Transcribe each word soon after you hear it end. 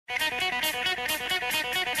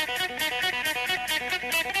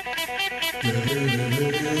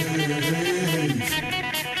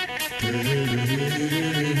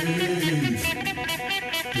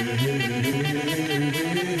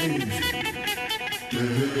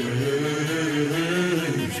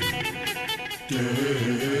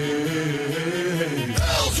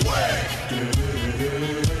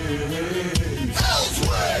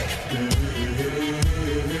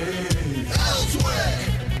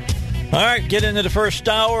All right, get into the first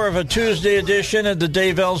hour of a Tuesday edition of the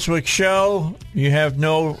Dave Elswick Show. You have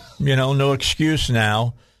no excuse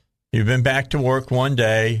now. You've been back to work one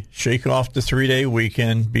day. Shake off the 3-day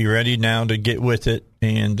weekend. Be ready now to get with it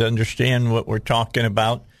and understand what we're talking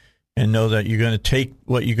about, and know that you're going to take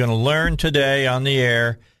what you're going to learn today on the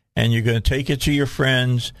air, and you're going to take it to your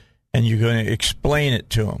friends, and you're going to explain it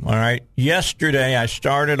to them. All right. Yesterday, I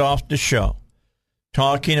started off the show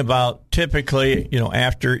talking about typically,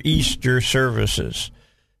 after Easter services,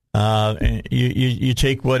 you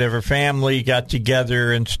take whatever family got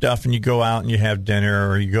together and stuff, and you go out and you have dinner,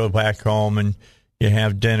 or you go back home and you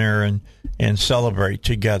have dinner and celebrate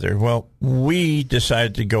together. Well, we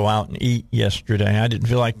decided to go out and eat yesterday. I didn't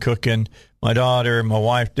feel like cooking. My daughter and my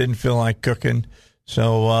wife didn't feel like cooking.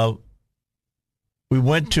 So we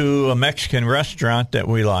went to a Mexican restaurant that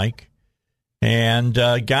we like, and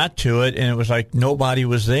got to it, and it was like nobody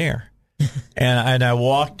was there. and I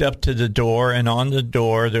walked up to the door, and on the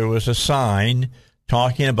door there was a sign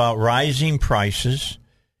talking about rising prices,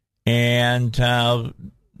 and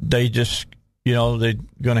they just, they're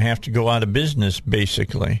going to have to go out of business,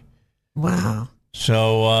 basically. Wow.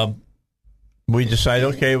 So we decided,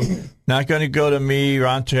 okay, not going to go to Mi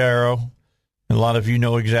Ranchero. A lot of you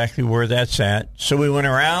know exactly where that's at. So we went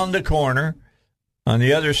around the corner on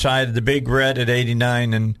the other side of the Big Red at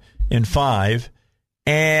 89 and 5,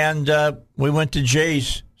 and we went to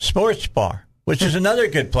Jay's Sports Bar, which is another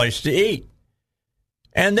good place to eat.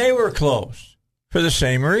 And they were closed for the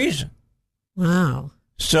same reason. Wow.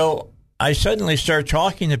 So I suddenly started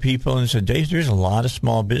talking to people and said, Dave, there's a lot of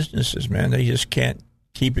small businesses, man. They just can't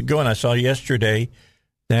keep it going. I saw yesterday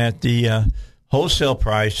that the wholesale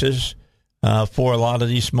prices for a lot of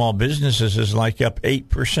these small businesses is like up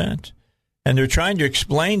 8%. And they're trying to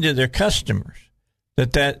explain to their customers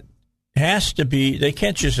that has to be, they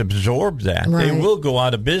can't just absorb that. Right. They will go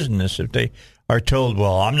out of business if they are told,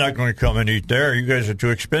 well, I'm not going to come and eat there. You guys are too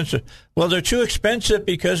expensive. Well, they're too expensive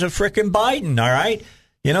because of frickin' Biden, all right?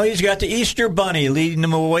 He's got the Easter Bunny leading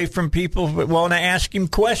them away from people who want to ask him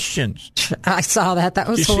questions. I saw that. That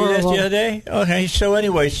was horrible. Did you see that the other day? Okay, so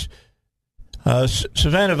anyways,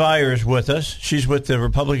 Savannah Vire is with us. She's with the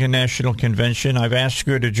Republican National Convention. I've asked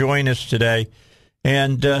her to join us today.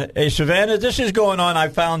 And, hey, Savannah, this is going on, I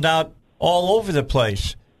found out, all over the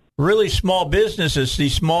place. Really small businesses,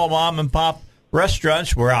 these small mom-and-pop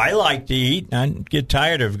restaurants where I like to eat. I get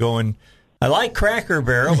tired of going. I like Cracker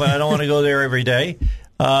Barrel, but I don't want to go there every day.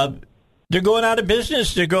 They're going out of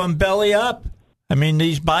business. They're going belly up. I mean,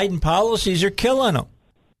 these Biden policies are killing them.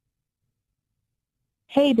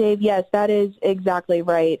 Hey, Dave. Yes, that is exactly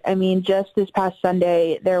right. I mean, just this past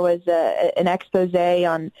Sunday, there was an expose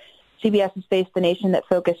on CBS's Face the Nation that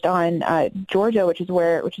focused on Georgia, which is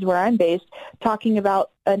where I'm based, talking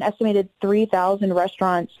about an estimated 3,000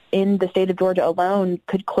 restaurants in the state of Georgia alone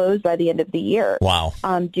could close by the end of the year. Wow.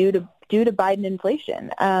 Due to Biden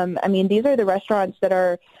inflation. I mean, these are the restaurants that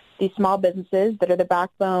are these small businesses that are the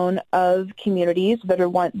backbone of communities, that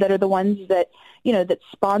are the ones that that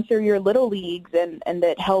sponsor your little leagues and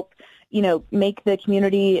that help make the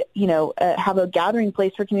community have a gathering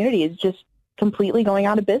place for communities, just completely going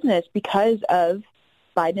out of business because of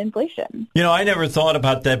Biden inflation. I never thought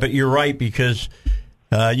about that, but you're right, because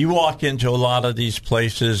you walk into a lot of these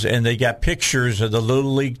places and they got pictures of the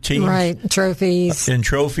Little League teams. Right, trophies. And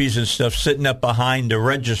trophies and stuff sitting up behind the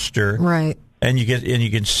register. Right. And you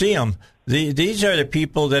can see them. These are the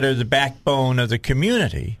people that are the backbone of the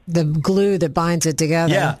community. The glue that binds it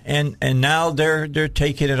together. Yeah, and now they're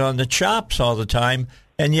taking it on the chops all the time,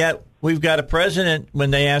 and yet we've got a president,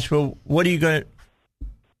 when they ask, well, what are you going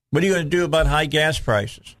to do about high gas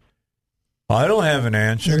prices? I don't have an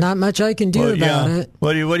answer. There's not much I can do about it.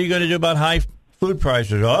 What are you going to do about high food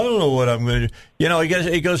prices? I don't know what I'm going to do.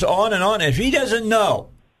 It goes on and on. If he doesn't know,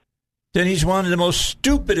 then he's one of the most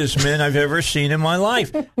stupidest men I've ever seen in my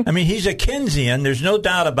life. I mean, he's a Keynesian. There's no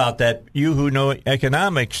doubt about that, you who know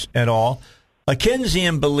economics at all. A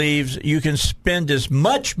Keynesian believes you can spend as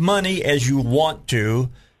much money as you want to,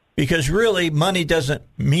 because really money doesn't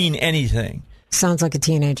mean anything. Sounds like a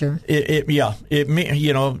teenager. It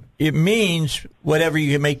means whatever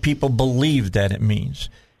you can make people believe that it means.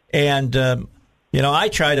 And, I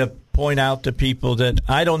try to point out to people that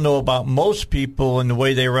I don't know about most people and the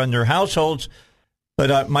way they run their households,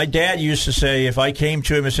 but my dad used to say, if I came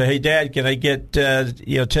to him and said, "Hey, Dad, can I get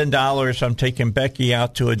 $10? I'm taking Becky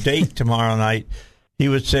out to a date tomorrow night," he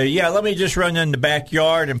would say, "Yeah, let me just run in the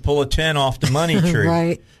backyard and pull a 10 off the money tree."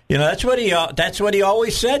 Right. That's what he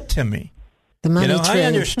always said to me. The money tree. I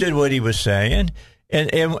understood what he was saying,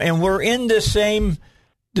 and we're in the same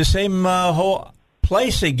whole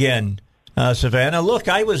place again, Savannah. Look,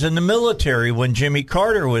 I was in the military when Jimmy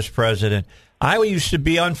Carter was president. I used to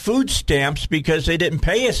be on food stamps because they didn't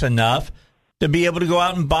pay us enough to be able to go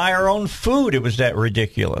out and buy our own food. It was that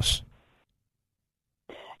ridiculous.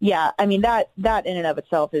 Yeah, I mean, that in and of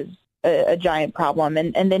itself is a giant problem.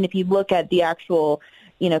 And then if you look at the actual,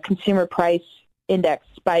 consumer price index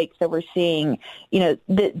spikes that we're seeing,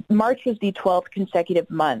 March was the 12th consecutive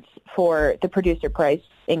month for the producer price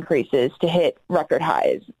increases to hit record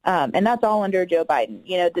highs. And that's all under Joe Biden.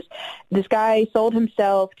 This guy sold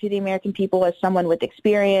himself to the American people as someone with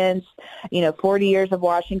experience, 40 years of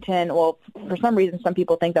Washington. Well, for some reason, some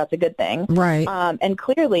people think that's a good thing. Right. And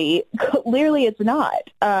clearly it's not.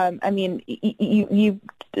 I mean, you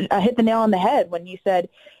hit the nail on the head when you said,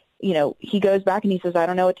 he goes back and he says, "I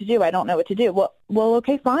don't know what to do. I don't know what to do." Well,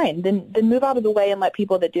 okay, fine. Then move out of the way and let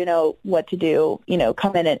people that do know what to do,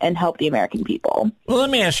 come in and help the American people. Well,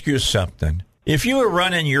 let me ask you something. If you were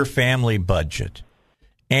running your family budget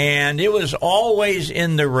and it was always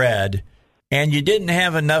in the red and you didn't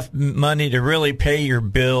have enough money to really pay your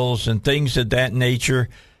bills and things of that nature,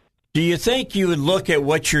 do you think you would look at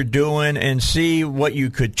what you're doing and see what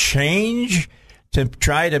you could change to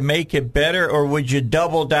try to make it better, or would you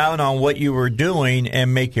double down on what you were doing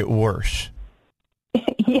and make it worse?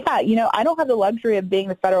 Yeah, I don't have the luxury of being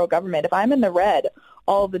the federal government. If I'm in the red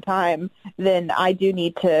all the time, then I do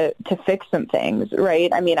need to fix some things,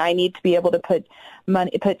 right? I mean, I need to be able to put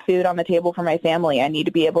food on the table for my family. I need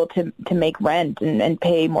to be able to make rent and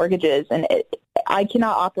pay mortgages, and I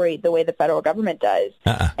cannot operate the way the federal government does.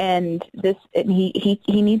 And he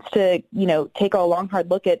needs to, take a long, hard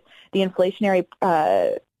look at the inflationary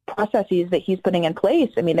processes that he's putting in place.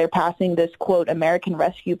 I mean, they're passing this, quote, American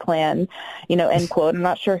Rescue Plan, end quote. I'm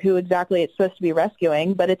not sure who exactly it's supposed to be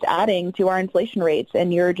rescuing, but it's adding to our inflation rates.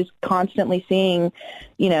 And you're just constantly seeing,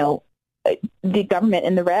 the government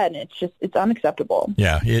in the red. And it's unacceptable.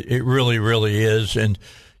 Yeah, it really, really is. And,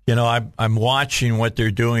 I'm watching what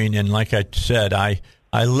they're doing. And like I said, I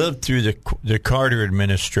lived through the Carter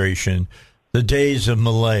administration, the days of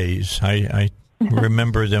malaise. I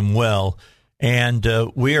remember them well. And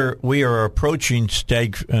we are approaching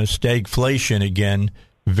stagflation again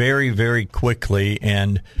very, very quickly.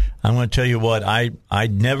 And I'm going to tell you what, I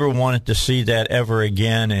never wanted to see that ever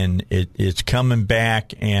again. And it's coming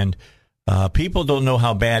back. And people don't know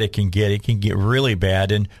how bad it can get. It can get really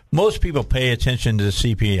bad. And most people pay attention to the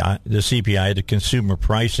CPI, the Consumer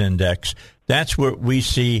Price Index. That's what we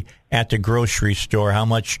see at the grocery store, how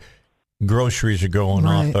much groceries are going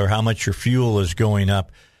up or how much your fuel is going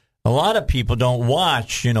up. A lot of people don't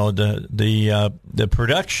watch, the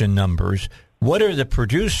production numbers. What are the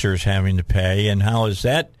producers having to pay, and how is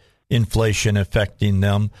that inflation affecting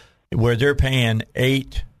them, where they're paying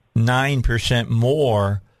 8-9%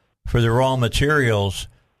 more for the raw materials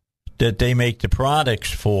that they make the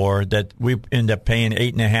products for, that we end up paying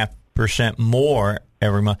 8.5% more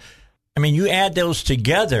every month. I mean, you add those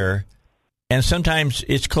together, and sometimes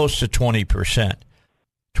it's close to 20%.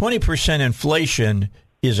 20% inflation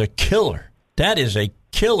is a killer. That is a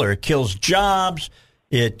killer. It kills jobs.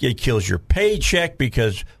 It kills your paycheck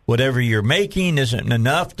because whatever you're making isn't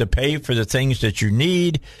enough to pay for the things that you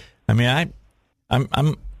need. I mean,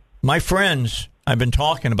 I'm my friends, I've been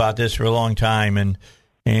talking about this for a long time, and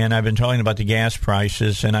I've been talking about the gas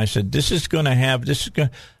prices, and I said, the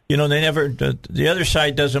other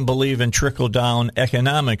side doesn't believe in trickle-down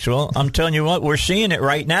economics. Well, I'm telling you what, we're seeing it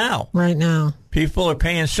right now. Right now. People are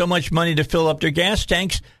paying so much money to fill up their gas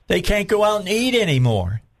tanks, they can't go out and eat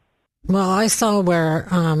anymore. Well, I saw where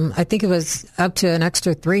I think it was up to an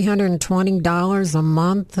extra $320 a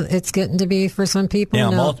month it's getting to be for some people.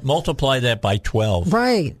 Yeah, multiply that by 12.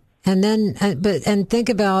 Right. And then, and think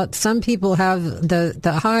about, some people have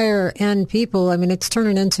the higher end people. I mean, it's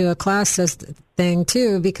turning into a classist thing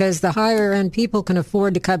too, because the higher end people can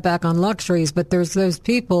afford to cut back on luxuries, but there's those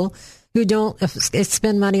people who don't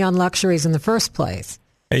spend money on luxuries in the first place.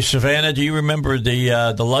 Hey, Savannah, do you remember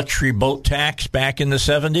the luxury boat tax back in the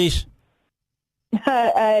 70s?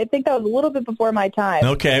 I think that was a little bit before my time.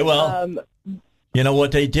 Okay, well,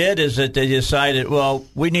 what they did is that they decided, well,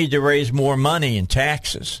 we need to raise more money in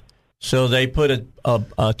taxes. So they put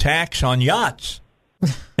a tax on yachts.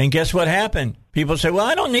 And guess what happened? people say, well,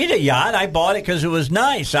 I don't need a yacht. I bought it because it was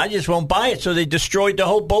nice. I just won't buy it. So they destroyed the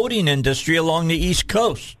whole boating industry along the East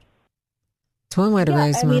Coast. It's one way to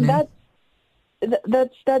raise money.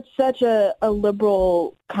 That's such a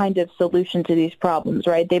liberal kind of solution to these problems,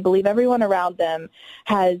 right? They believe everyone around them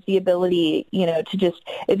has the ability, to just,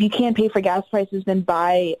 if you can't pay for gas prices, then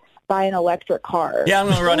buy an electric car. Yeah, I'm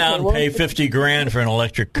going to run out and pay $50,000 for an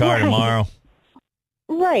electric car tomorrow.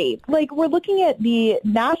 Right. Like, we're looking at the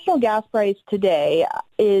national gas price today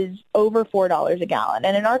is over $4 a gallon.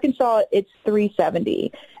 And in Arkansas, it's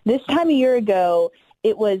 $3.70. This time a year ago,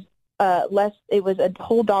 it was less. It was a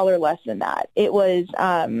whole dollar less than that. It was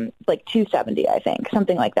like $2.70, I think,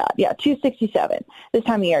 something like that. Yeah, $2.67 this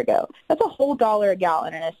time a year ago. That's a whole dollar a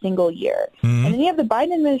gallon in a single year. Mm-hmm. And then you have the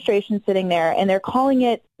Biden administration sitting there, and they're calling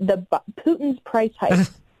it Putin's price hike,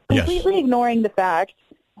 completely ignoring the fact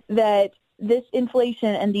that this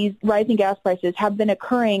inflation and these rising gas prices have been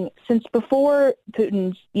occurring since before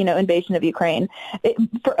Putin's, invasion of Ukraine.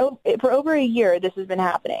 For over a year, this has been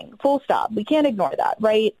happening. Full stop. We can't ignore that,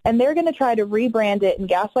 right? And they're going to try to rebrand it and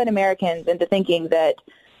gaslight Americans into thinking that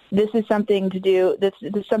this is something to do. This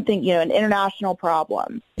is something, an international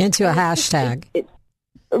problem. Into a hashtag.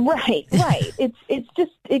 Right.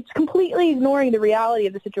 It's completely ignoring the reality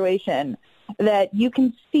of the situation. That you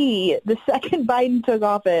can see the second Biden took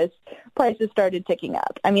office, prices started ticking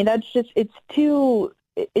up. I mean, that's just, it's too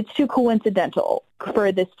coincidental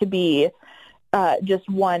for this to be just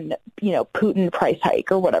one, Putin price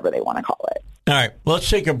hike or whatever they want to call it. All right, let's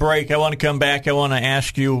take a break. I want to come back. I want to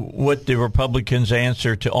ask you what the Republicans'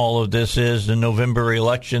 answer to all of this is. The November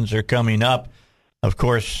elections are coming up. Of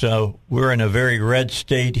course, we're in a very red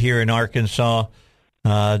state here in Arkansas.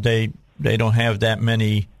 They don't have that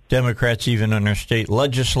many Democrats even in our state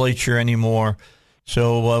legislature anymore.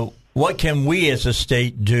 So what can we as a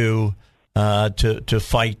state do to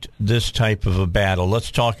fight this type of a battle?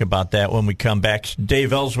 Let's talk about that when we come back.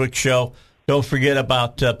 Dave Elswick Show. Don't forget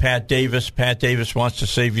about Pat Davis. Pat Davis wants to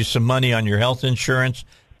save you some money on your health insurance.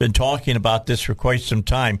 Been talking about this for quite some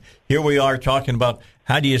time. Here we are talking about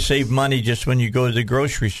how do you save money just when you go to the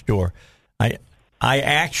grocery store. I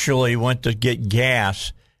actually went to get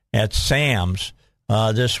gas at Sam's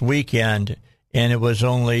this weekend, and it was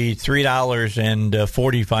only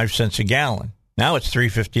 $3.45 a gallon. Now it's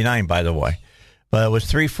 $3.59, by the way, but it was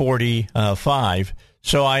 $3.45.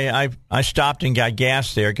 So I stopped and got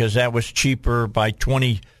gas there because that was cheaper by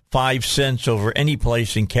 25 cents over any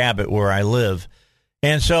place in Cabot where I live.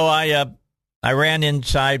 And so I ran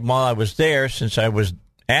inside while I was there, since I was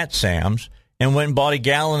at Sam's, and went and bought a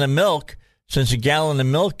gallon of milk, since a gallon of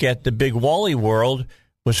milk at the Big Wally World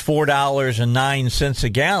was $4.09 a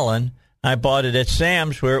gallon. I bought it at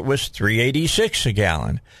Sam's where it was $3.86 a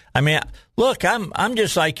gallon. I mean, look, I'm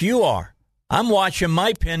just like you are. I'm watching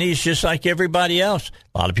my pennies just like everybody else.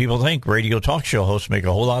 A lot of people think radio talk show hosts make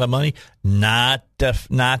a whole lot of money. Not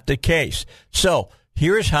the case. So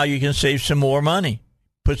here's how you can save some more money.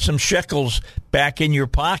 Put some shekels back in your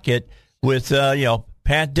pocket with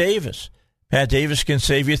Pat Davis. Pat Davis can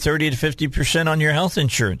save you 30 to 50% on your health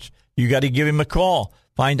insurance. You got to give him a call.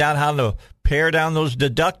 Find out how to pare down those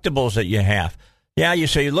deductibles that you have. Yeah, you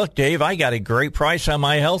say, look, Dave, I got a great price on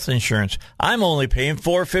my health insurance. I'm only paying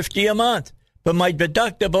 $450 a month, but my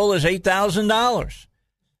deductible is $8,000.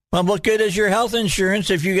 Well, what good is your health insurance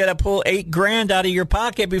if you got to pull $8,000 out of your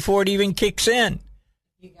pocket before it even kicks in?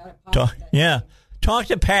 You got Talk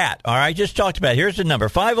to Pat. All right, just talk to Pat. Here's the number: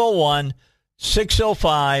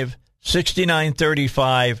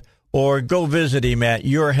 501-605-6935, or go visit him at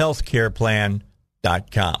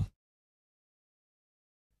yourhealthcareplan.com.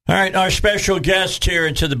 All right, our special guest here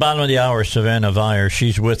into the bottom of the hour, Savannah Vire.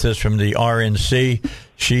 She's with us from the RNC.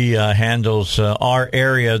 She handles our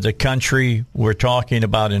area of the country. We're talking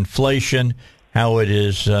about inflation, how it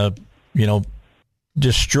is,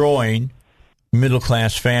 destroying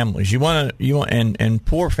middle-class families. And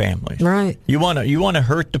poor families. Right. You want to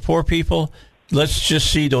hurt the poor people? Let's just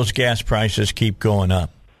see those gas prices keep going up.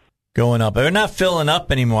 They're not filling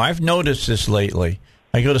up anymore. I've noticed this lately.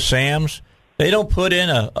 I go to Sam's. They don't put in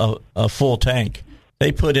a full tank.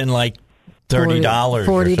 They put in like $30,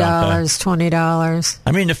 $40, $20.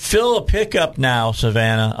 I mean, to fill a pickup now,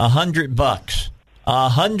 Savannah, $100,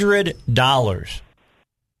 $100.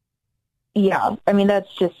 Yeah, I mean,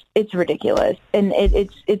 it's ridiculous, and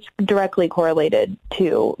it's directly correlated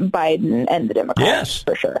to Biden and the Democrats. Yes,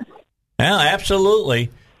 for sure. Yeah,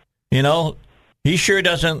 absolutely. He sure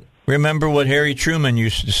doesn't remember what Harry Truman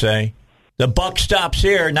used to say. The buck stops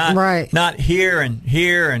here, not here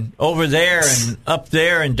and over there and up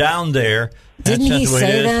there and down there. Didn't he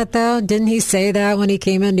say that, though? Didn't he say that when he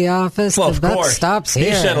came into office? Well, the of buck course. stops here.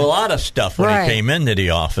 He said a lot of stuff when he came into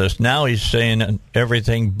the office. Now he's saying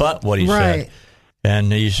everything but what he said.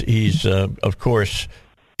 And he's of course,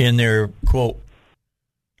 in there, quote,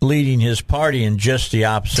 leading his party in just the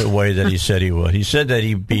opposite way that he said he would. He said that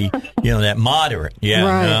he'd be, that moderate.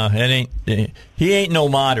 Yeah, he ain't no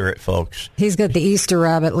moderate, folks. He's got the Easter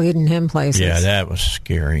rabbit leading him places. Yeah, that was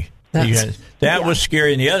scary. That was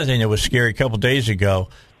scary. And the other thing that was scary a couple days ago,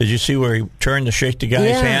 did you see where he turned to shake the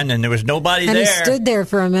guy's hand and there was nobody there? And he stood there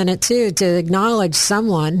for a minute, too, to acknowledge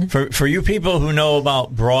someone. For you people who know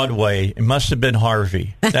about Broadway, it must have been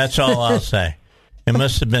Harvey. That's all I'll say. It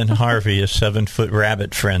must have been Harvey, a 7-foot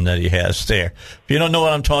rabbit friend that he has there. If you don't know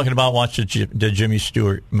what I'm talking about, watch the Jimmy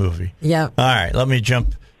Stewart movie. Yeah. All right, let me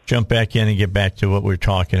jump back in and get back to what we're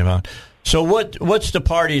talking about. So what's the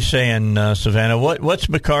party saying, Savannah? What's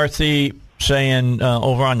McCarthy saying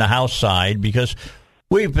over on the House side? Because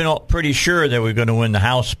we've been pretty sure that we're going to win the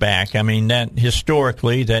House back. I mean, that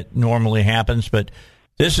historically, that normally happens, but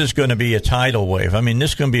this is going to be a tidal wave. I mean,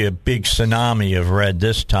 this is going to be a big tsunami of red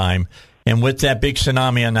this time. And with that big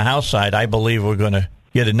tsunami on the House side, I believe we're going to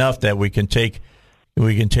get enough that we can take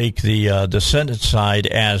the Senate side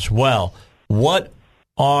as well. What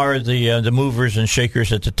are the movers and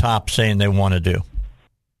shakers at the top saying they want to do?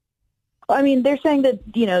 I mean, they're saying that,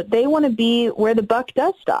 they want to be where the buck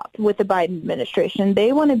does stop with the Biden administration.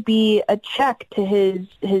 They want to be a check to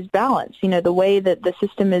his balance, the way that the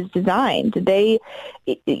system is designed. The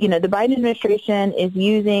Biden administration is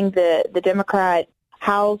using the Democrat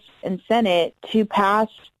House and Senate to pass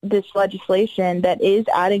this legislation that is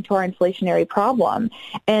adding to our inflationary problem.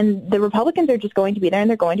 And the Republicans are just going to be there, and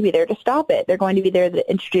they're going to be there to stop it. They're going to be there to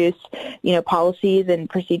introduce, policies and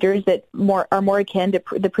procedures that are more akin to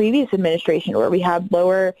the previous administration, where we had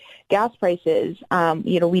lower gas prices.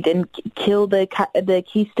 We didn't kill the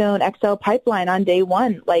Keystone XL pipeline on day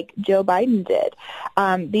one like Joe Biden did.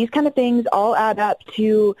 These kind of things all add up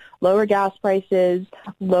to lower gas prices,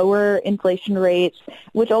 lower inflation rates,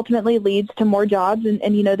 which ultimately leads to more jobs and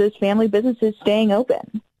those family businesses staying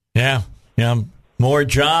open. Yeah. More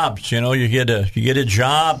jobs. You get a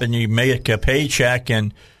job and you make a paycheck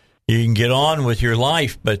and you can get on with your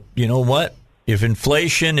life. But you know what? If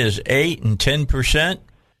inflation is 8 and 10%,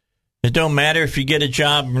 it don't matter if you get a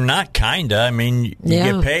job or not, kinda. I mean, you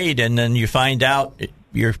get paid and then you find out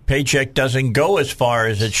your paycheck doesn't go as far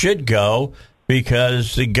as it should go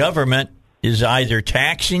because the government is either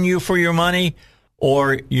taxing you for your money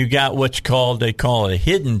or you got they call it a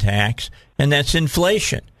hidden tax, and that's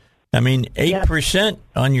inflation. I mean, 8%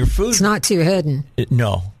 on your food. It's not too hidden.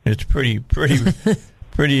 No, it's pretty easy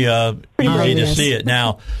to see it.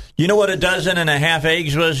 Now, you know what a dozen and a half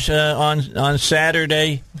eggs was on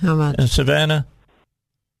Saturday? How much? In Savannah?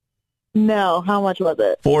 No, how much was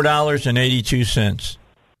it? $4.82.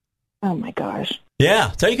 Oh my gosh. Yeah,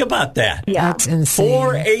 think about that. Yeah, that's insane.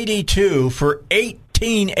 $4.82 for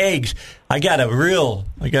 18 eggs. I got a real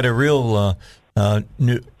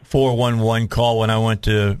new 411 call when I went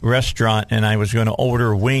to a restaurant and I was going to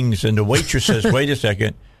order wings, and the waitress says, "Wait a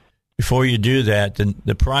second, before you do that,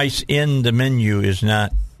 the price in the menu is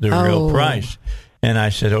not the real price." And I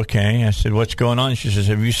said, "Okay." I said, "What's going on?" She says,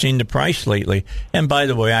 "Have you seen the price lately?" And by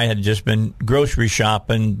the way, I had just been grocery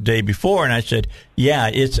shopping the day before, and I said, "Yeah,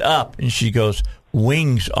 it's up." And she goes,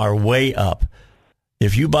 "Wings are way up.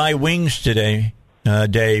 If you buy wings today,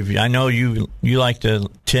 Dave, I know you like the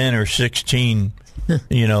 10 or 16,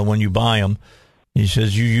 when you buy them." He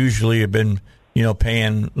says, "You usually have been,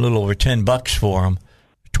 paying a little over $10 for them.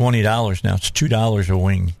 $20 now. It's $2 a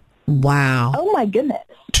wing." Wow. Oh, my goodness.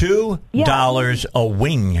 $2 a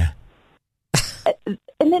wing.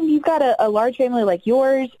 And then you've got a large family like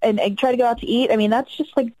yours and try to go out to eat. I mean, that's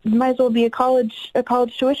just like, might as well be a college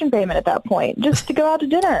tuition payment at that point, just to go out to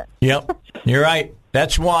dinner. Yep, you're right.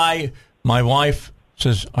 That's why my wife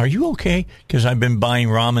says, "Are you okay?" Because I've been buying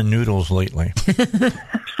ramen noodles lately.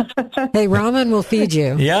 Hey, ramen will feed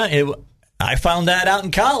you. Yeah, I found that out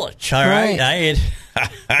in college. All right. I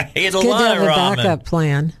ate a lot of ramen. Good to have a backup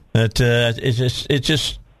plan. It's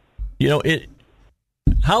just,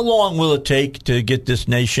 how long will it take to get this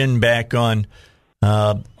nation back on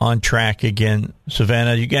track again,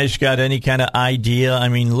 Savannah? You guys got any kind of idea? I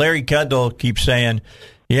mean, Larry Kudlow keeps saying,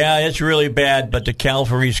 "Yeah, it's really bad, but the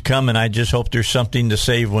cavalry's coming. I just hope there's something to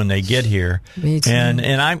save when they get here." Me too.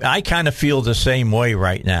 And I kind of feel the same way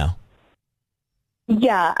right now.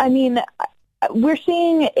 Yeah, I mean, we're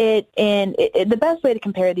seeing it in the best way to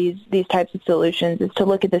compare these types of solutions is to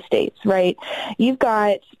look at the states, right? You've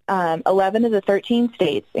got 11 of the 13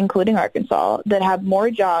 states, including Arkansas, that have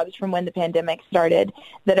more jobs from when the pandemic started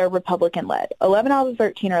that are Republican-led. 11 out of the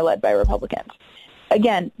 13 are led by Republicans.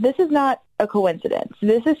 Again, this is not a coincidence.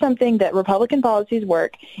 This is something that Republican policies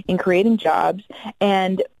work in creating jobs,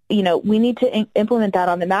 and we need to implement that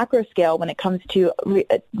on the macro scale when it comes to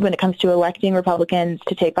electing Republicans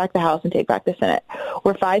to take back the House and take back the Senate.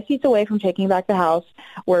 We're 5 seats away from taking back the House.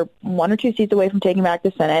 We're 1 or 2 seats away from taking back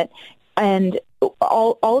the Senate, and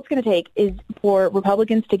all it's going to take is for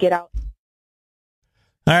Republicans to get out.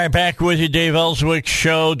 All right, back with you, Dave Elswick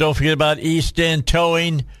Show. Don't forget about East End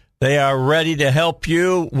Towing. They are ready to help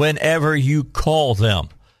you whenever you call them.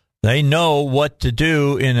 They know what to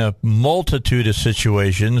do in a multitude of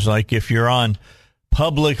situations, like if you're on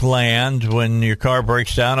public land when your car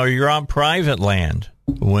breaks down, or you're on private land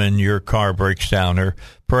when your car breaks down, or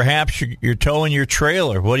perhaps you're towing your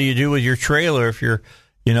trailer. What do you do with your trailer if your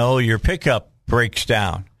pickup breaks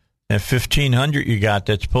down? That 1,500 you got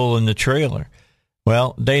that's pulling the trailer.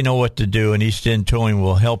 Well, they know what to do, and East End Towing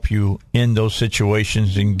will help you in those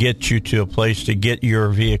situations and get you to a place to get your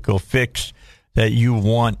vehicle fixed that you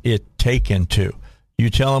want it taken to.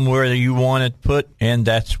 You tell them where you want it put, and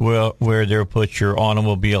that's where they'll put your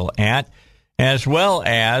automobile at. As well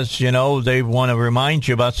as, they want to remind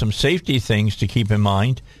you about some safety things to keep in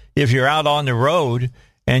mind. If you're out on the road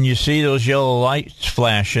and you see those yellow lights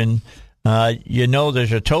flashing,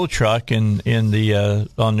 there's a tow truck on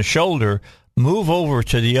the shoulder. Move over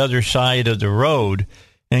to the other side of the road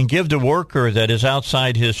and give the worker that is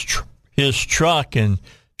outside his truck and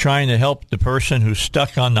trying to help the person who's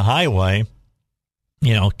stuck on the highway,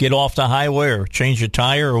 get off the highway or change a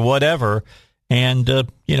tire or whatever. And,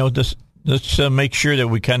 let's make sure that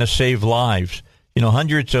we kind of save lives.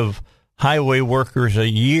 Hundreds of highway workers a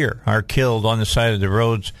year are killed on the side of the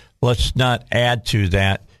roads. Let's not add to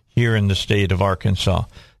that here in the state of Arkansas.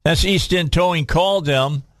 That's East End Towing. Call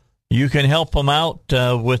them. You can help them out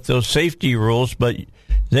with those safety rules, but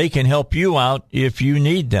they can help you out if you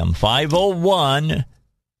need them. 501,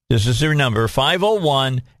 this is their number,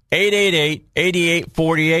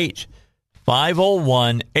 501-888-8848.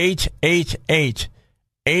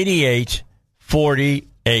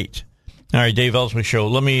 501-888-8848. All right, Dave Elswick Show.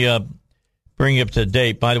 Let me bring you up to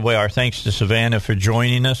date. By the way, our thanks to Savannah for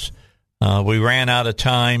joining us. We ran out of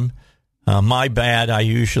time. My bad. I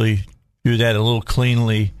usually do that a little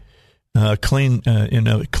cleanly. In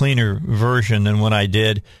a cleaner version than what I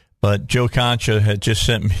did, but Joe Concha had just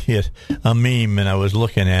sent me a meme, and I was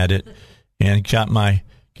looking at it, and got my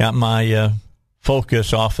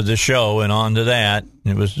focus off of the show and onto that.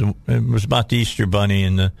 It was about the Easter Bunny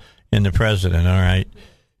and the president, all right,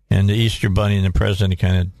 and the Easter Bunny and the president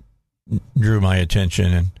kind of drew my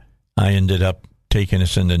attention, and I ended up taking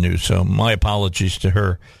us in the news. So my apologies to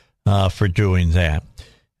her for doing that.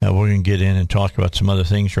 We're going to get in and talk about some other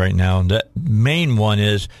things right now. And the main one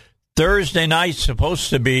is Thursday night's supposed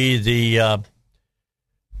to be the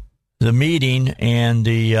meeting and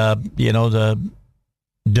the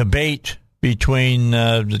debate between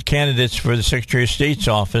the candidates for the Secretary of State's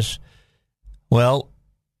office. Well,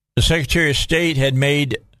 the Secretary of State had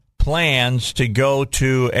made plans to go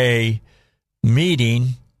to a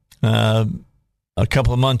meeting a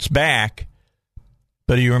couple of months back,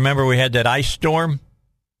 but you remember we had that ice storm?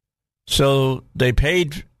 So they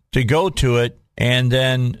paid to go to it, and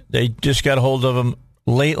then they just got a hold of them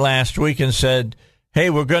late last week and said, hey,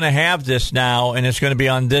 we're going to have this now, and it's going to be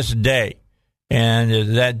on this day.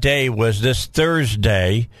 And that day was this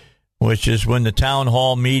Thursday, which is when the town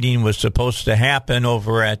hall meeting was supposed to happen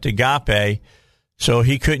over at Agape, so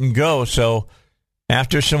he couldn't go. So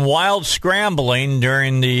after some wild scrambling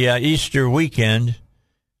during the Easter weekend,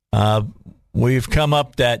 we've come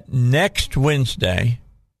up that next Wednesday,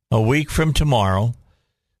 a week from tomorrow,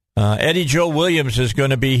 Eddie Joe Williams is going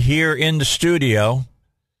to be here in the studio,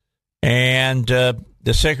 and the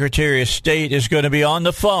Secretary of State is going to be on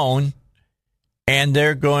the phone, and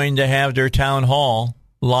they're going to have their town hall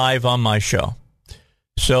live on my show.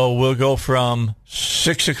 So we'll go from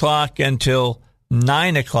 6 o'clock until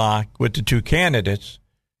 9 o'clock with the two candidates.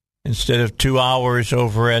 Instead of 2 hours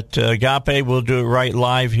over at Agape, we'll do it right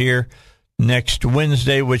live here next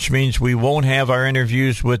Wednesday, which means we won't have our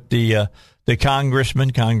interviews with the Congressman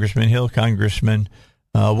Hill, Congressman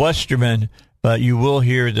Westerman, but you will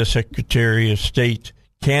hear the Secretary of State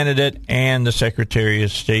candidate and the Secretary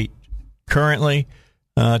of State currently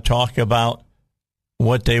talk about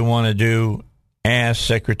what they want to do as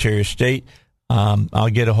Secretary of State. I'll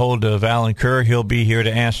get a hold of Alan Kerr. He'll be here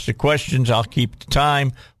to ask the questions. I'll keep the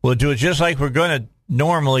time. We'll do it just like we're going to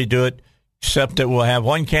normally do it, except that we'll have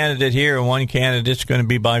one candidate here and one candidate's going to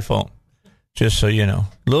be by phone. Just so you know.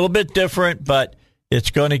 A little bit different, but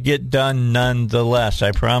it's going to get done nonetheless.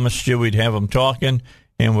 I promised you we'd have them talking,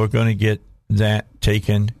 and we're going to get that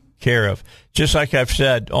taken care of. Just like I've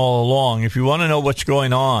said all along, if you want to know what's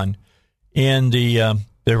going on in the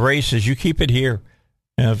races, you keep it here.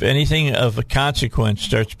 If anything of a consequence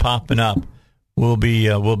starts popping up, we'll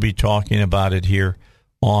be talking about it here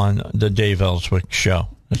on the Dave Elswick Show.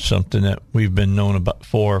 It's something that we've been known about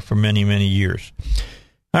for many, many years.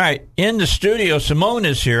 All right, in the studio, Simone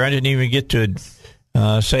is here. I didn't even get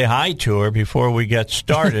to say hi to her before we got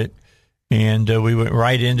started, and we went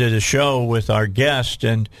right into the show with our guest.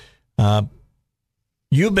 And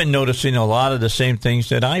you've been noticing a lot of the same things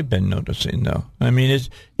that I've been noticing, though. I mean,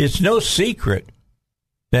 it's no secret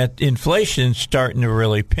that inflation's starting to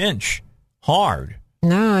really pinch hard.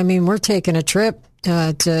 No, I mean, we're taking a trip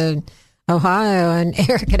to Ohio, and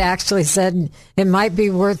Eric had actually said it might be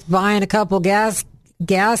worth buying a couple gas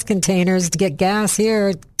containers to get gas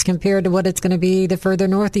here compared to what it's going to be the further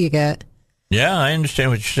north you get. Yeah, I understand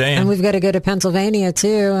what you're saying. And we've got to go to Pennsylvania, too.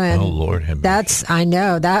 And oh, Lord have mercy. I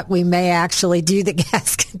know, that we may actually do the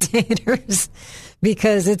gas containers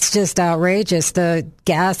because it's just outrageous. The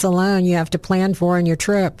gas alone you have to plan for in your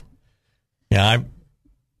trip. Yeah,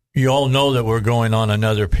 you all know that we're going on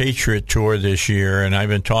another Patriot tour this year, and I've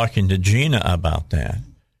been talking to Gina about that.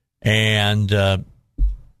 And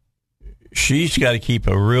she's got to keep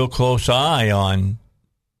a real close eye on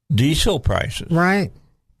diesel prices. Right.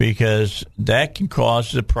 Because that can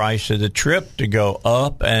cause the price of the trip to go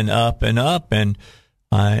up and up and up. And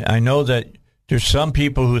I know that there's some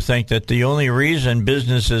people who think that the only reason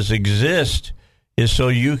businesses exist is so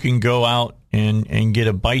you can go out and get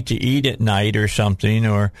a bite to eat at night or something,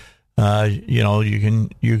 or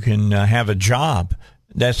you can have a job.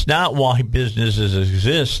 That's not why businesses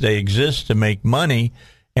exist. They exist to make money,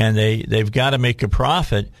 and they've got to make a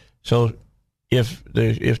profit. So if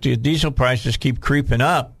the diesel prices keep creeping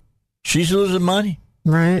up, she's losing money.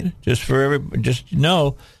 Right. Just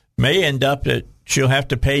know, may end up that she'll have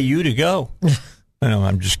to pay you to go. No,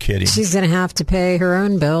 I'm just kidding. She's going to have to pay her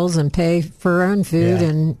own bills and pay for her own food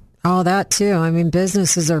and all that, too. I mean,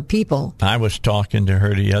 businesses are people. I was talking to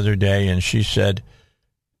her the other day, and she said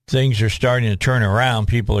things are starting to turn around.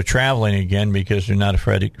 People are traveling again because they're not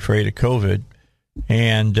afraid of COVID,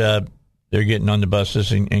 and they're getting on the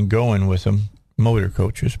buses and going with them, motor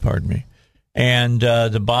coaches, pardon me. And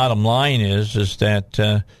the bottom line is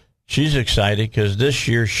that she's excited because this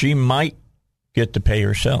year she might get to pay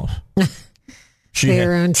herself. Pay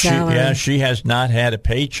her own salary. She has not had a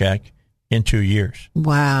paycheck in 2 years.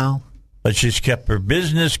 Wow. But she's kept her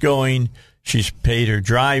business going. She's paid her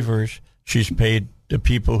drivers. She's paid the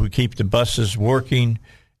people who keep the buses working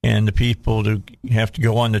and the people who have to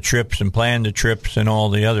go on the trips and plan the trips and all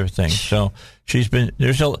the other things. So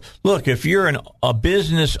look, if you're a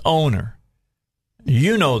business owner,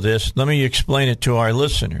 you know this. Let me explain it to our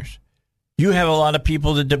listeners. You have a lot of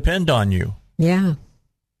people that depend on you. Yeah.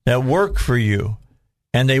 That work for you.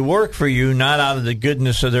 And they work for you not out of the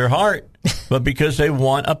goodness of their heart, but because they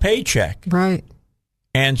want a paycheck. Right.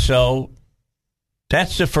 And so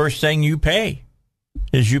that's the first thing you pay,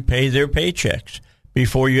 is you pay their paychecks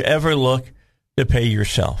before you ever look to pay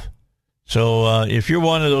yourself. So if you're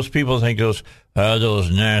one of those people that think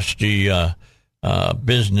those nasty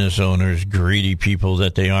business owners, greedy people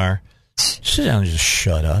that they are, sit down and just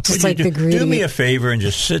shut up. Just like the greedy. Do me a favor and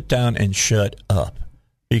just sit down and shut up,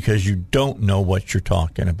 because you don't know what you're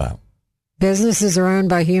talking about. Businesses are owned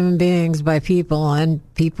by human beings, by people, and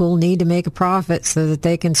people need to make a profit so that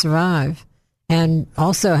they can survive and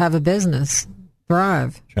also have a business,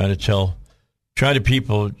 thrive. Try to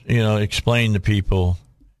people, explain to people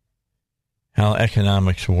how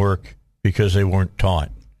economics work, because they weren't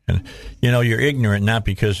taught. And, you're ignorant not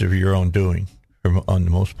because of your own doing, on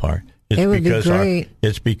the most part.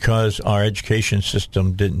 It's because our education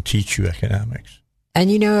system didn't teach you economics. And,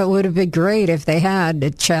 it would have been great if they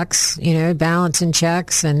had checks, balancing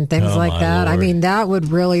checks and things like that. Lord. I mean, that would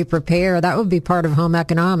really prepare. That would be part of home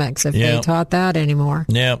economics if they taught that anymore.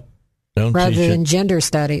 Yep. Rather than gender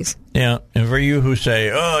studies. Yeah. And for you who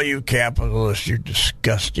say, oh, you capitalists, you're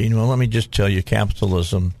disgusting. Well, let me just tell you,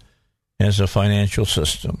 capitalism as a financial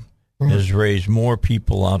system has raised more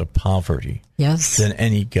people out of poverty than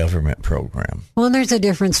any government program. Well, and there's a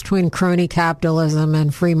difference between crony capitalism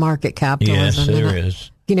and free market capitalism. Yes, there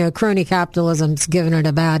is. Crony capitalism's given it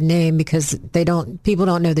a bad name because people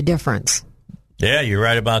don't know the difference. Yeah, you're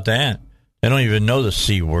right about that. They don't even know the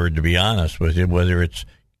C word, to be honest with you, whether it's,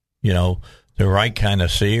 the right kind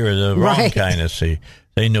of C or the wrong kind of C.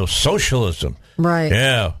 They know socialism. Right.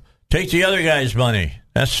 Yeah. Take the other guy's money.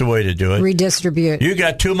 That's the way to do it. Redistribute. You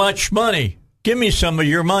got too much money. Give me some of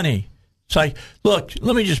your money. It's like, look,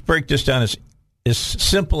 let me just break this down as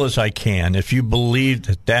simple as I can. If you believe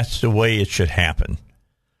that that's the way it should happen,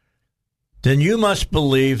 then you must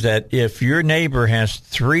believe that if your neighbor has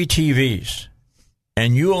 3 TVs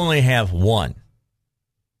and you only have 1,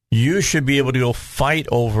 you should be able to go fight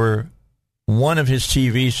over one of his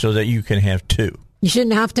TVs so that you can have 2. You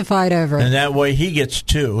shouldn't have to fight over it. And that way he gets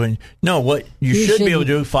 2. And no, what you should be able to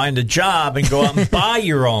do, find a job and go out and buy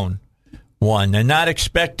your own one and not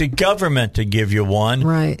expect the government to give you one,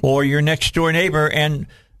 right, or your next door neighbor. And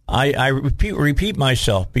I repeat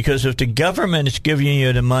myself, because if the government is giving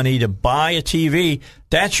you the money to buy a TV,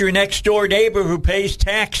 that's your next door neighbor who pays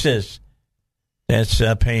taxes. That's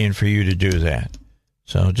paying for you to do that.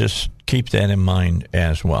 So just keep that in mind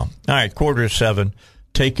as well. All right, 6:45.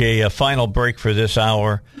 Take a final break for this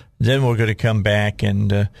hour. Then we're going to come back,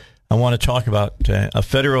 and I want to talk about a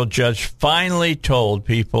federal judge finally told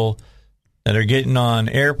people that are getting on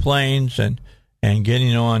airplanes and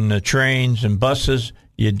getting on trains and buses,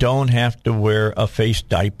 you don't have to wear a face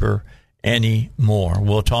diaper anymore.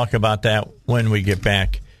 We'll talk about that when we get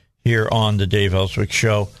back here on the Dave Elswick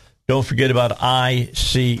Show. Don't forget about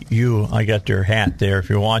ICU. I got their hat there. If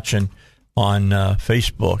you're watching on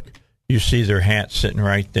Facebook, you see their hat sitting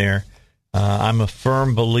right there. I'm a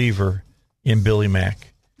firm believer in Billy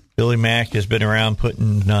Mack. Billy Mack has been around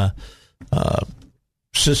putting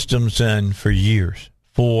systems in for years,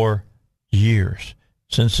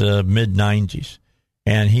 since the mid-'90s.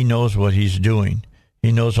 And he knows what he's doing.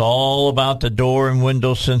 He knows all about the door and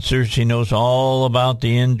window sensors. He knows all about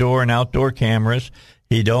the indoor and outdoor cameras.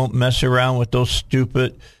 He don't mess around with those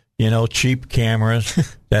stupid, cheap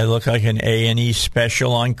cameras that look like an A&E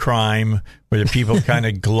special on crime, where the people kind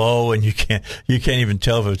of glow and you can't even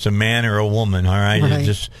tell if it's a man or a woman. All right,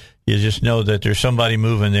 right. You just know that there's somebody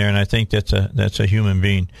moving there, and I think that's a human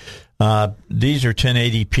being. These are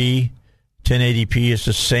 1080p. 1080p is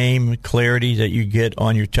the same clarity that you get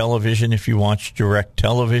on your television if you watch direct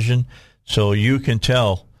television, so you can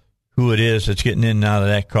tell who it is that's getting in and out of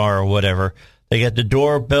that car or whatever. They got the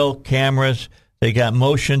doorbell cameras. They got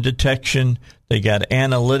motion detection. They got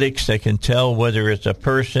analytics that can tell whether it's a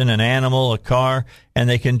person, an animal, a car, and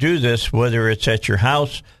they can do this whether it's at your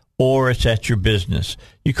house or it's at your business.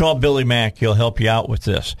 You call Billy Mack. He'll help you out with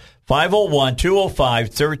this.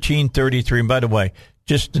 501-205-1333. And by the way,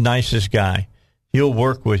 just the nicest guy. He'll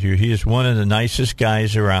work with you. He is one of the nicest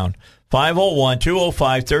guys around.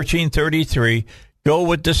 501-205-1333. Go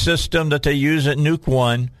with the system that they use at Nuke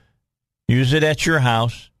One. Use it at your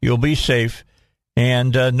house. You'll be safe.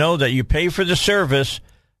 And know that you pay for the service,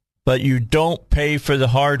 but you don't pay for the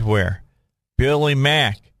hardware. Billy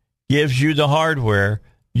Mack gives you the hardware.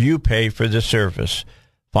 You pay for the service.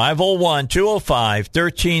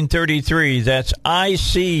 501-205-1333. That's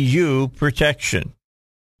ICU protection.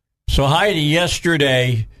 So, Heidi,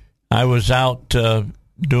 yesterday I was out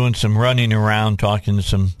doing some running around, talking to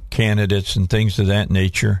some candidates and things of that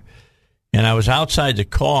nature. And I was outside the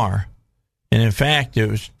car. And, in fact, it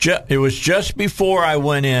was just before I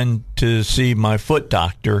went in to see my foot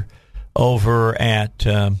doctor over at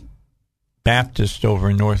Baptist over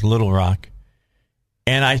in North Little Rock.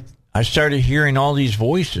 And I started hearing all these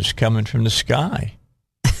voices coming from the sky.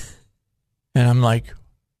 And I'm like,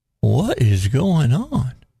 what is going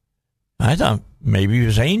on? I thought maybe it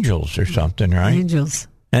was angels or something, right? Angels.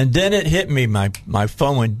 And then it hit me. My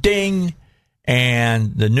phone went ding,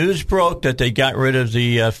 and the news broke that they got rid of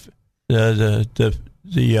the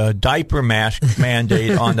diaper mask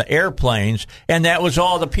mandate on the airplanes, and that was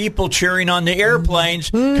all the people cheering on the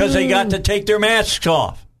airplanes because they got to take their masks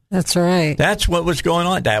off. That's right. That's what was going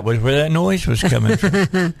on. That was where that noise was coming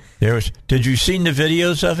from. Did you see the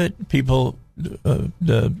videos of it? People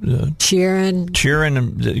the cheering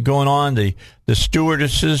and going on. The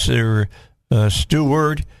stewardesses, their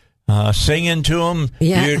steward singing to them.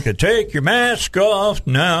 Yeah. You could take your mask off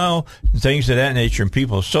now. Things of that nature, and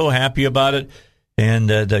people are so happy about it. And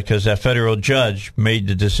because that federal judge made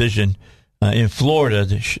the decision in Florida,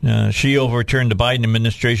 she overturned the Biden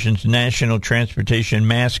administration's national transportation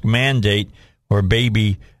mask mandate, or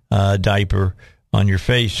baby diaper on your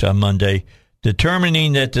face on Monday,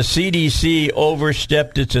 determining that the CDC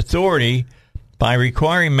overstepped its authority by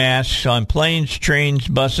requiring masks on planes, trains,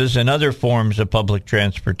 buses, and other forms of public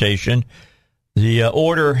transportation. The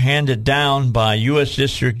order handed down by U.S.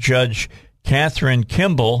 District Judge Catherine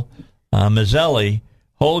Kimball Mazzelli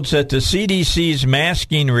holds that the CDC's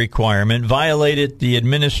masking requirement violated the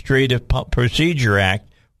Administrative Procedure Act,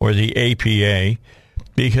 or the APA,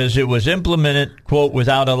 because it was implemented, quote,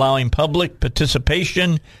 without allowing public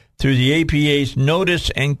participation through the APA's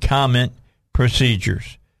notice and comment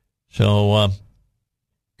procedures. So,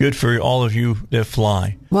 good for all of you that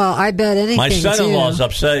fly. Well, I bet anything. My son-in-law's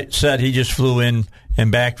upset. He just flew in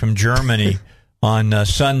and back from Germany on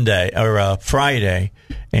Sunday or Friday,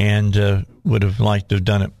 and would have liked to have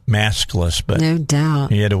done it maskless, but no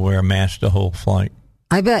doubt he had to wear a mask the whole flight.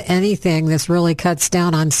 I bet anything this really cuts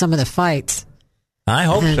down on some of the fights. I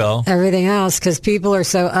hope so. Everything else, because people are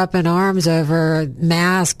so up in arms over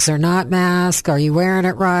masks or not masks. Are you wearing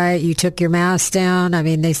it right? You took your mask down. I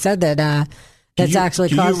mean, they said that that's actually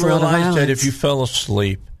caused a lot of violence. Do you realize that if you fell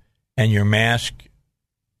asleep and your mask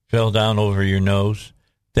fell down over your nose,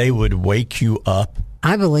 they would wake you up?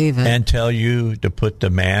 I believe it. And tell you to put the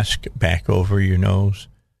mask back over your nose.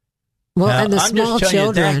 Well, now, and the small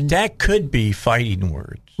children. That could be fighting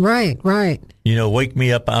words. Right. You know, wake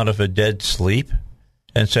me up out of a dead sleep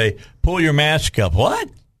and say, pull your mask up. What?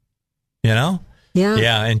 You know? Yeah.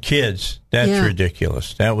 Yeah, and kids, that's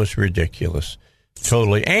ridiculous. That was ridiculous.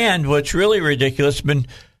 Totally. And what's really ridiculous,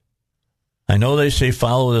 I know they say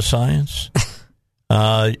follow the science.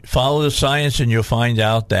 Follow the science, and you'll find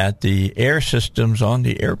out that the air systems on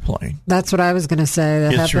the airplane. That's what I was going to say.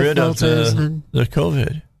 Gets rid of the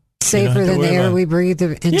COVID. Safer than the air we breathe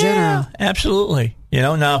in general. Yeah, absolutely. You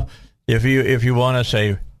know, now if you want to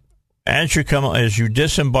say, as you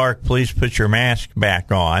disembark, please put your mask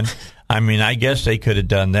back on. I mean, I guess they could have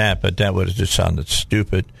done that, but that would have just sounded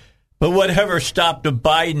stupid. But whatever stopped the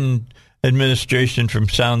Biden administration from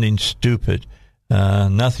sounding stupid?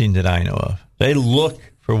 Nothing that I know of. They look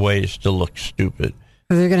for ways to look stupid.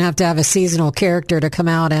 They're going to have a seasonal character to come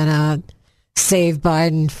out and save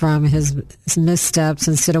Biden from his missteps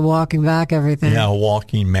instead of walking back everything. Yeah, a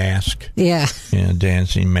walking mask. Yeah. Yeah,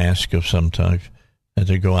 dancing mask of some type as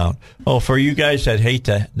they go out. Oh, for you guys that hate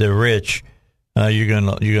the rich, you're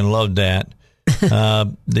gonna love that.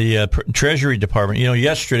 The Treasury Department. You know,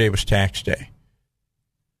 yesterday was tax day.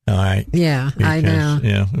 All right. Yeah, because, I know.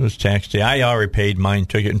 Yeah, it was tax day. I already paid mine.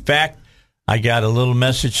 Took it. In fact, I got a little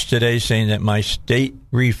message today saying that my state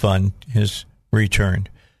refund is returned.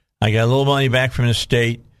 I got a little money back from the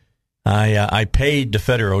state. I paid the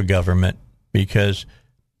federal government because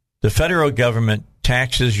the federal government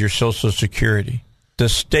taxes your Social Security. The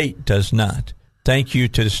state does not. Thank you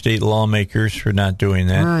to the state lawmakers for not doing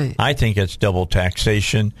that. Right. I think it's double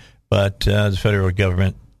taxation, but the federal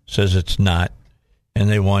government says it's not, and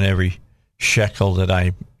they want every shekel that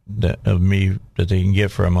they can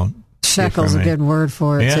get from them. Shekel's a good word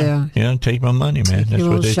for it, too. Yeah, take my money, man. That's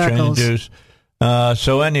what they're trying to do.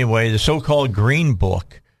 So anyway, the so-called Green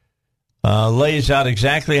Book lays out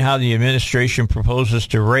exactly how the administration proposes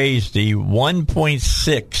to raise the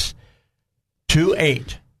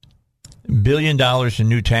 $1.628 billion in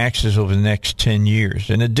new taxes over the next 10 years.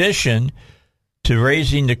 In addition to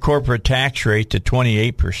raising the corporate tax rate to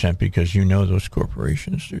 28%, because you know those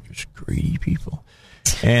corporations, they're just greedy people,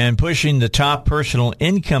 and pushing the top personal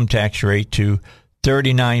income tax rate to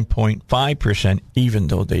 39.5%, even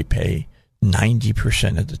though they pay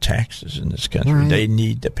 90% of the taxes in this country. Right. They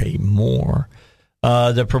need to pay more.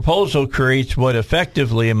 The proposal creates what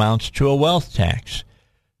effectively amounts to a wealth tax.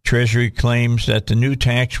 Treasury claims that the new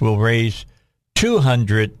tax will raise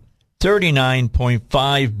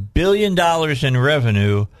 $239.5 billion in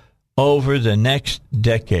revenue over the next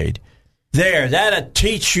decade. That'll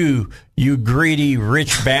teach you greedy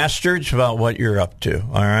rich bastards, about what you're up to,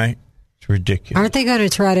 all right? It's ridiculous. Aren't they going to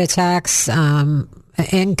try to tax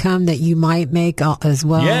income that you might make as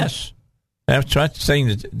well? Yes. That's the thing,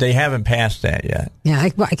 that they haven't passed that yet. Yeah, I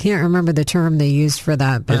can't remember the term they used for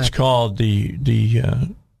that. But it's called the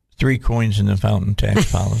 3 coins in the fountain tax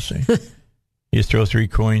policy. You throw 3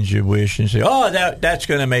 coins you wish and say, oh, that's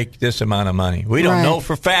going to make this amount of money. We don't know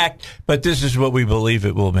for fact, but this is what we believe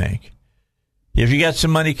it will make. If you got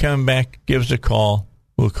some money coming back, give us a call.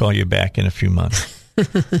 We'll call you back in a few months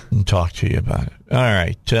and talk to you about it. All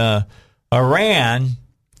right. Iran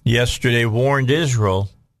yesterday warned Israel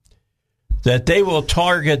that they will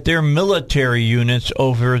target their military units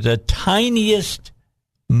over the tiniest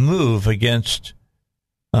move against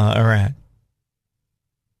Iran.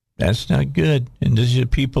 That's not good. And these are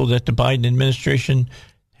people that the Biden administration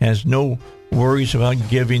has no worries about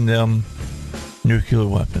giving them nuclear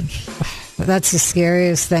weapons. That's the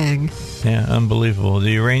scariest thing. Yeah, unbelievable.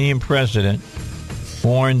 The Iranian president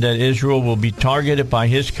warned that Israel will be targeted by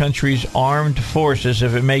his country's armed forces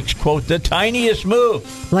if it makes, quote, the tiniest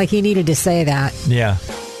move. Like he needed to say that. Yeah.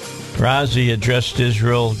 Razi addressed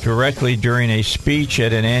Israel directly during a speech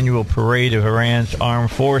at an annual parade of Iran's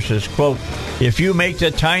armed forces. Quote, "If you make the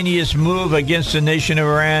tiniest move against the nation of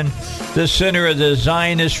Iran, the center of the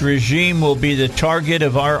Zionist regime will be the target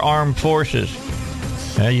of our armed forces."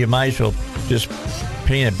 You might as well just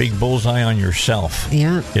paint a big bullseye on yourself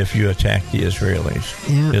if you attack the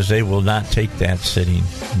Israelis, because they will not take that sitting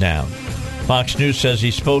down. Fox News says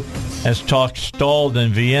he spoke as talks stalled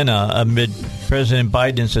in Vienna amid President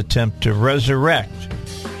Biden's attempt to resurrect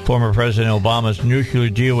former President Obama's nuclear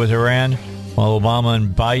deal with Iran, while Obama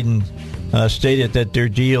and Biden stated that their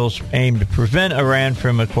deals aim to prevent Iran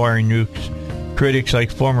from acquiring nukes. Critics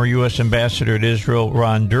like former U.S. Ambassador to Israel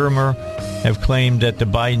Ron Dermer have claimed that the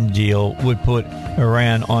Biden deal would put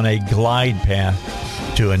Iran on a glide path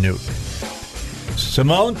to a nuke.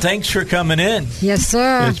 Simone, thanks for coming in. Yes,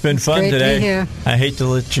 sir. It's been fun great today. To be here. I hate to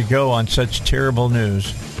let you go on such terrible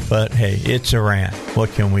news, but hey, it's Iran.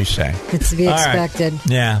 What can we say? It's to be expected. Right.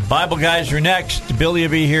 Yeah. Bible guys are next. Billy will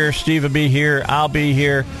be here. Steve will be here. I'll be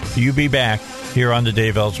here. You be back here on the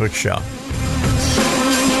Dave Elswick Show.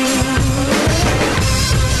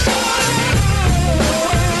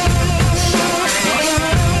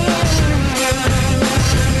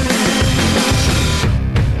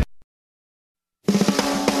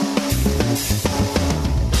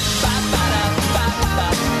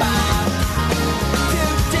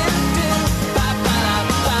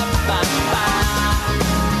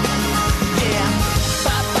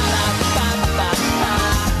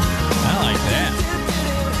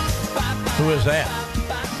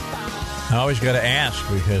 I always got to ask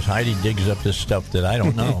because Heidi digs up this stuff that I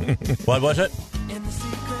don't know. What was it?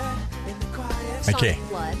 Okay.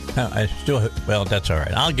 I still, well, that's all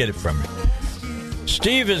right. I'll get it from you.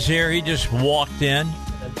 Steve is here. He just walked in.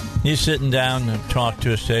 He's sitting down to talk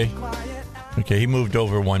to us today. Okay, he moved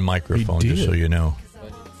over one microphone, just so you know.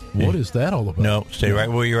 What is that all about? No, stay right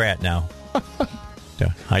where you're at now.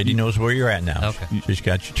 Heidi knows where you're at now. Okay. She's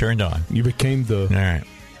got you turned on. You became the... All right.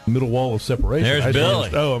 Middle wall of separation. There's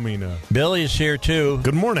Billy. Billy's here too.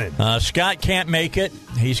 Good morning. Scott can't make it.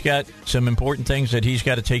 He's got some important things that he's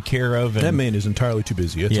got to take care of. That man is entirely too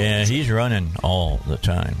busy. That's he's running all the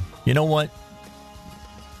time. You know what?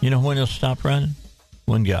 You know when he'll stop running?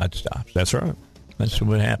 When God stops. That's right. That's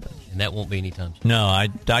what happens. And that won't be anytime soon. No, I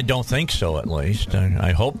don't think so, at least.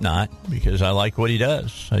 I hope not, because I like what he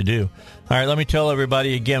does. I do. All right, let me tell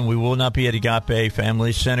everybody again, we will not be at Agape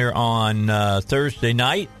Family Center on Thursday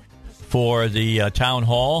night for the town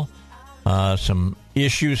hall. Some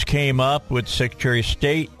issues came up with Secretary of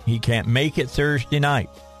State. He can't make it Thursday night.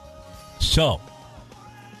 So,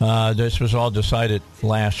 this was all decided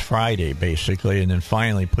last Friday, basically, and then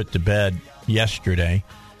finally put to bed yesterday.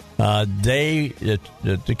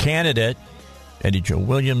 The candidate, Eddie Joe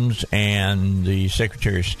Williams, and the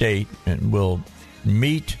Secretary of State will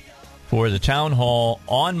meet for the town hall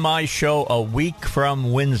on my show a week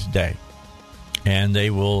from Wednesday. And they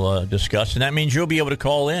will discuss, and that means you'll be able to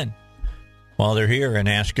call in while they're here and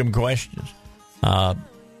ask them questions. Now,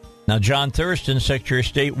 John Thurston, Secretary of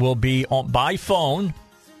State, will be by phone,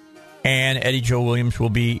 and Eddie Joe Williams will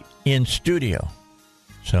be in studio.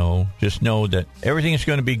 So just know that everything is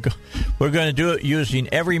going to be, we're going to do it using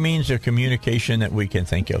every means of communication that we can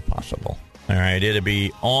think of possible. All right, it'll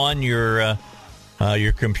be on your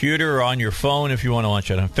computer or on your phone if you want to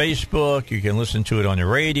watch it on Facebook. You can listen to it on the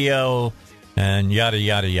radio, and yada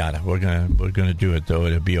yada yada. We're gonna do it though.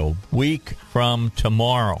 It'll be a week from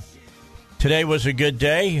tomorrow. Today was a good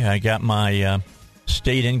day. I got my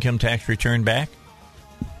state income tax return back.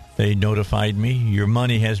 They notified me your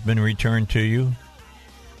money has been returned to you.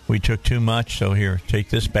 We took too much, so here, take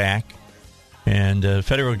this back. And the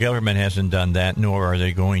federal government hasn't done that, nor are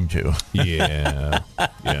they going to. Yeah.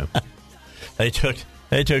 They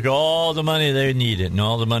took all the money they needed and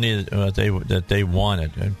all the money that they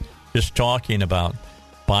wanted. And just talking about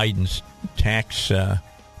Biden's tax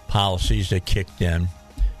policies that kicked in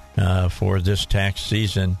for this tax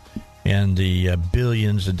season and the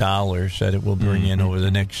billions of dollars that it will bring in over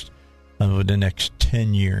the next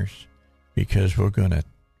 10 years, because we're gonna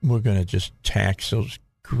just tax those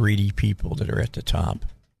greedy people that are at the top,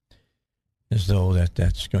 as though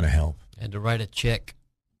that's going to help. And to write a check.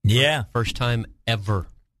 Yeah. First time ever.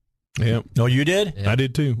 Yeah. Oh, you did? Yeah. I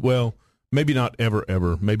did too. Well, maybe not ever.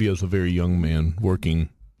 Maybe as a very young man working,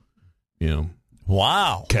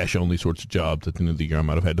 wow, cash only sorts of jobs at the end of the year, I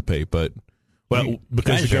might have had to pay. But Well,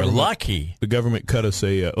 because they're lucky. The government cut us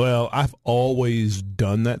I've always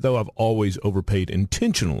done that, though. I've always overpaid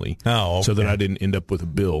intentionally so that I didn't end up with a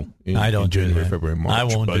bill in January, February, March. I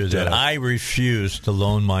won't do that. I refuse to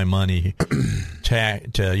loan my money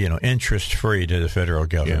interest-free to the federal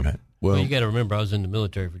government. Yeah. Well, you got to remember, I was in the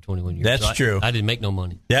military for 21 years. That's true. I didn't make no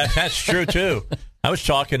money. Yeah, that's true, too. I was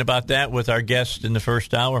talking about that with our guest in the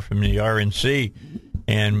first hour from the RNC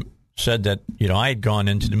and said that, I had gone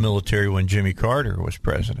into the military when Jimmy Carter was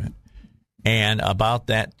president. And about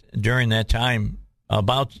that, during that time,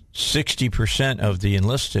 about 60% of the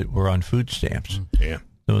enlisted were on food stamps. Yeah.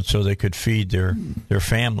 So they could feed their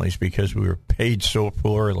families because we were paid so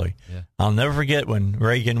poorly. Yeah. I'll never forget when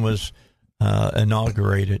Reagan was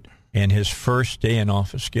inaugurated, and his first day in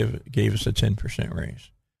office gave us a 10% raise.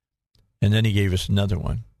 And then he gave us another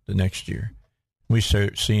one the next year. We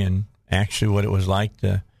started seeing actually what it was like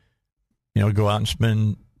to, go out and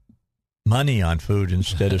spend money on food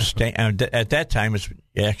instead of stamps. At that time,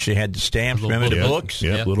 you actually had the stamps. Remember the books?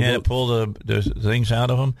 Yeah, you had to pull the things out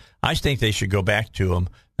of them. I think they should go back to them.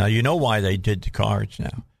 Now, you know why they did the cards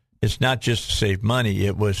now. It's not just to save money.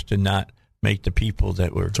 It was to not make the people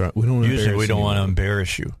that were using it. We don't want to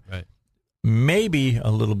embarrass you. Right. Maybe a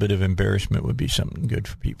little bit of embarrassment would be something good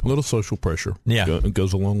for people. A little social pressure. Yeah. It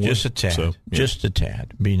goes a long way. Just a tad. So, yeah. Just a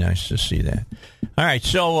tad. Be nice to see that. All right.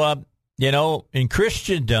 So, in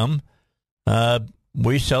Christendom,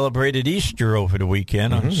 we celebrated Easter over the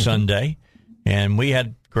weekend on Sunday, and we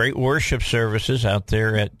had great worship services out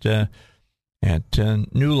there at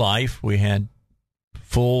New Life. We had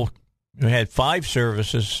 5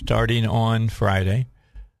 services starting on Friday.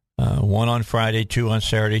 1 on Friday, 2 on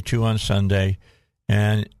Saturday, 2 on Sunday,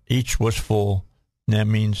 and each was full. And that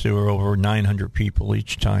means there were over 900 people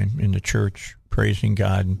each time in the church praising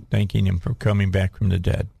God and thanking Him for coming back from the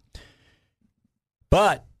dead.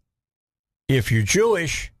 But if you're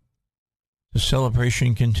Jewish, the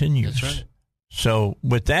celebration continues. That's right. So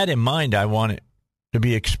with that in mind, I want it to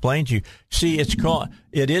be explained to you. See,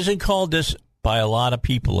 it isn't called this by a lot of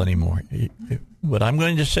people anymore. What I'm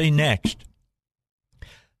going to say next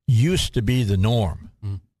used to be the norm.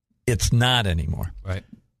 It's not anymore. Right.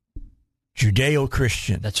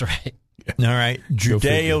 Judeo-Christian. That's right. All right.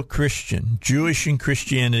 Judeo-Christian. Jewish and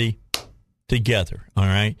Christianity together. All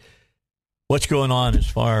right. What's going on as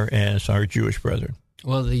far as our Jewish brethren?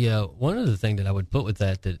 Well, one other thing that I would put with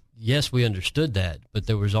that yes, we understood that, but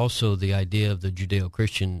there was also the idea of the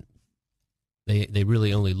Judeo-Christian. They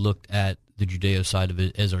really only looked at the Judeo side of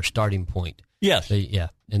it as our starting point. Yes.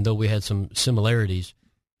 And though we had some similarities,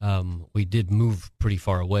 we did move pretty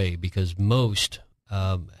far away because most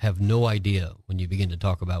have no idea when you begin to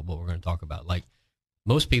talk about what we're going to talk about. Like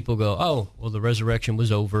most people go, oh, well, the resurrection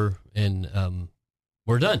was over and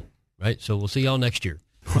we're done, right? So we'll see y'all next year,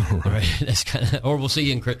 right? That's or we'll see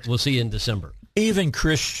you in December. Even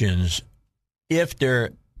Christians, if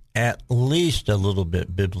they're at least a little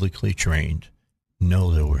bit biblically trained,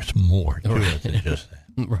 know there was more to it than just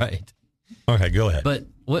that. Right. Okay, go ahead. But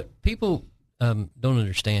what people don't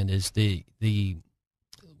understand is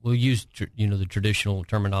we'll use the traditional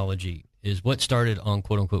terminology is what started on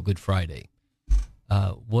quote unquote Good Friday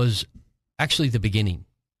was actually the beginning.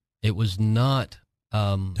 It was not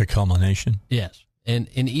the culmination. Yes, and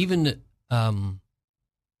even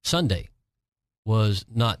Sunday was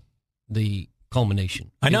not the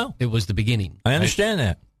culmination. I know it was the beginning. I understand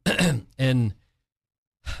that, and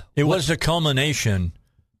it was the culmination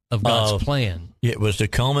of God's plan. It was the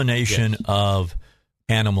culmination of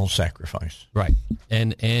animal sacrifice. Right.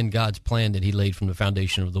 And God's plan that He laid from the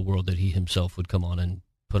foundation of the world, that He Himself would come on and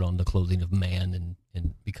put on the clothing of man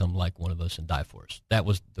and become like one of us and die for us. That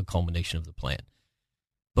was the culmination of the plan.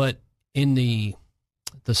 But in the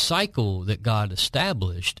cycle that God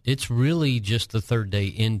established, it's really just the third day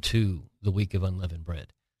into the week of unleavened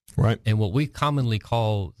bread. Right. And what we commonly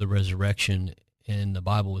call the resurrection in the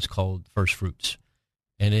Bible is called first fruits.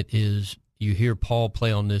 And it is, you hear Paul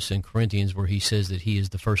play on this in Corinthians where he says that he is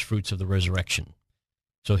the first fruits of the resurrection.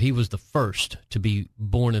 So he was the first to be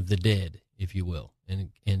born of the dead, if you will.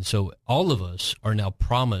 And so all of us are now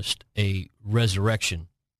promised a resurrection.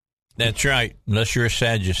 That's right, unless you're a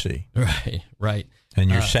Sadducee. Right. And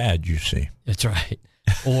you're sad, you see. That's right.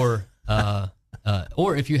 Or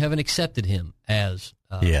if you haven't accepted Him as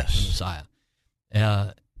the Messiah.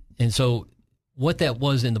 And so what that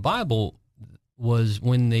was in the Bible was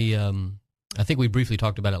when I think we briefly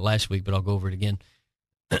talked about it last week, but I'll go over it again.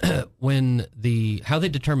 How they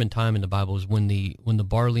determine time in the Bible is when the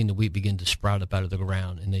barley and the wheat begin to sprout up out of the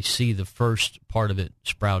ground, and they see the first part of it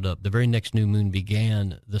sprout up. The very next new moon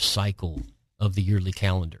began the cycle of the yearly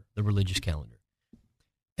calendar, the religious calendar.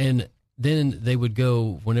 And then they would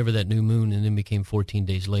go whenever that new moon, and then became 14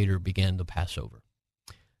 days later, began the Passover.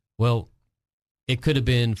 Well, it could have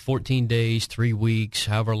been 14 days, 3 weeks,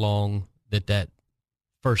 however long that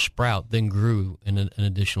first sprout then grew in an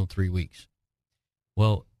additional 3 weeks.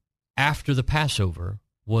 Well, after the Passover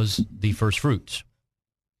was the first fruits.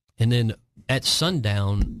 And then at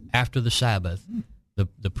sundown, after the Sabbath,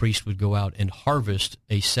 the priest would go out and harvest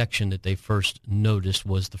a section that they first noticed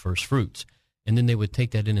was the first fruits. And then they would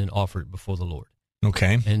take that in and offer it before the Lord.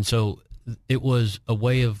 Okay. And so it was a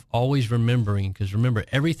way of always remembering, because remember,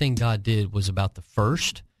 everything God did was about the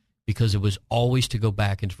first, because it was always to go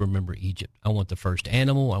back and to remember Egypt. I want the first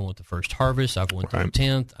animal. I want the first harvest. I want the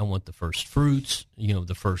 10th. I want the first fruits,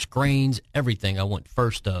 the first grains, everything I want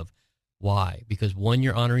first of. Why? Because one,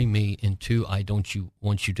 you're honoring me, and two, I don't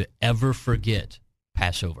want you to ever forget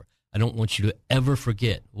Passover. I don't want you to ever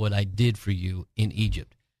forget what I did for you in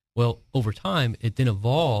Egypt. Well, over time, it then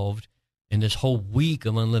evolved in this whole week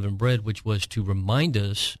of unleavened bread, which was to remind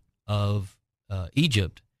us of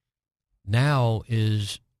Egypt. Now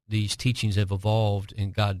these teachings have evolved,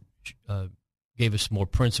 and God gave us more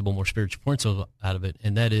spiritual principle out of it,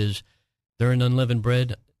 and that is, during unleavened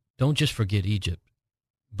bread, don't just forget Egypt,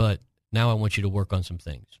 but now I want you to work on some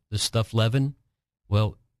things. This stuff leaven,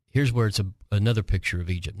 well, here's where it's another picture of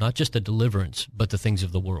Egypt, not just the deliverance, but the things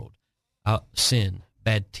of the world. Sin,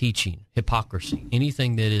 bad teaching, hypocrisy,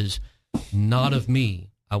 anything that is not of me,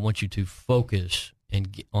 I want you to focus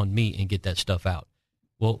on me and get that stuff out.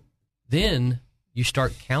 Well, then you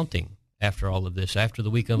start counting after all of this. After the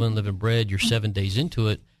week of unleavened bread, you're 7 days into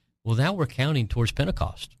it. Well, now we're counting towards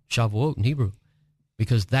Pentecost, Shavuot in Hebrew,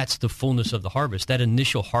 because that's the fullness of the harvest. That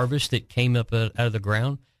initial harvest that came up out of the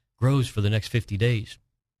ground grows for the next 50 days.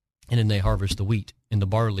 And then they harvest the wheat and the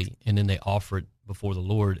barley, and then they offer it before the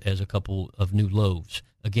Lord as a couple of new loaves.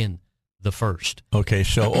 Again, the first. Okay,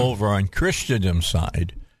 so over on Christendom's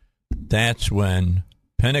side, that's when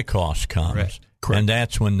Pentecost comes. Correct. And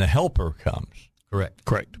that's when the Helper comes. Correct.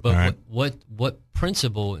 But right. what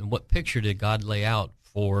principle and what picture did God lay out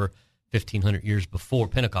for 1,500 years before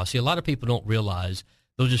Pentecost? See, a lot of people don't realize.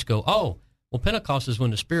 They'll just go, oh, well, Pentecost is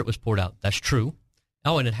when the Spirit was poured out. That's true.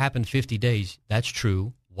 Oh, and it happened 50 days. That's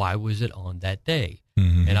true. Why was it on that day?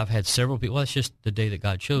 Mm-hmm. And I've had several people, well, it's just the day that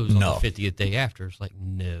God chose on the 50th day after. It's like,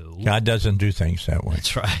 no. God doesn't do things that way.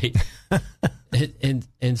 That's right.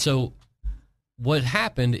 and so what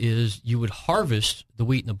happened is you would harvest the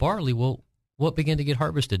wheat and the barley. Well, what began to get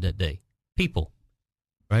harvested that day? People,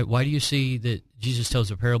 right? Why do you see that Jesus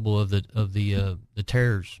tells a parable of the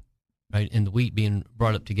tares, right, and the wheat being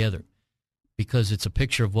brought up together? Because it's a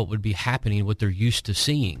picture of what would be happening, what they're used to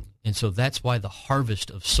seeing. And so that's why the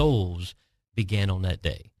harvest of souls began on that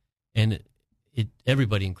day. And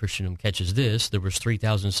everybody in Christendom catches this. There was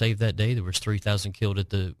 3,000 saved that day. There was 3,000 killed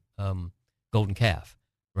at the golden calf,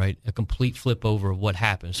 right? A complete flip over of what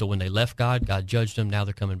happened. So when they left God, God judged them. Now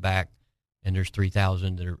they're coming back, and there's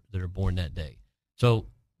 3,000 that are born that day. So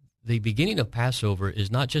the beginning of Passover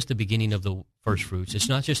is not just the beginning of the first fruits. It's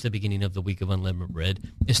not just the beginning of the week of unleavened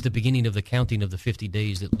bread. It's the beginning of the counting of the 50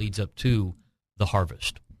 days that leads up to the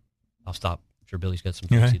harvest. I'll stop. I'm sure Billy's got some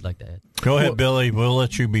things he'd like to add. Go ahead, Billy. We'll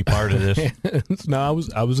let you be part of this. No,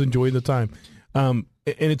 I was enjoying the time. And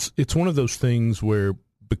it's one of those things where,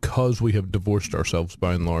 because we have divorced ourselves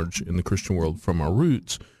by and large in the Christian world from our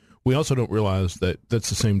roots, we also don't realize that that's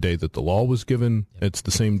the same day that the law was given. Yep. It's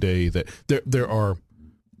the same day that there are.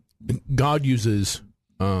 God uses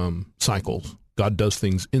cycles. God does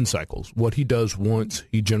things in cycles. What he does once,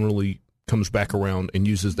 he generally comes back around and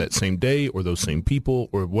uses that same day or those same people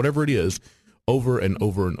or whatever it is over and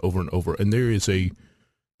over and over and over. And there is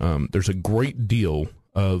there's a great deal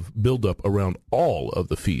of buildup around all of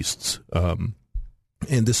the feasts. And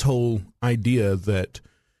this whole idea that,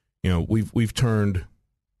 we've turned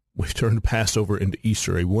Passover into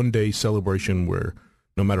Easter, a one-day celebration where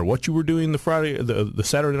no matter what you were doing the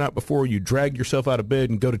Saturday night before, you drag yourself out of bed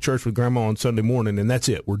and go to church with Grandma on Sunday morning, and that's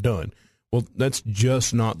it. We're done. Well, that's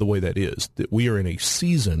just not the way that is. That we are in a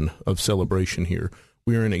season of celebration here.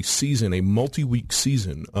 We are in a season, a multi-week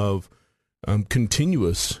season of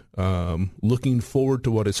continuous looking forward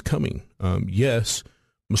to what is coming. Yes,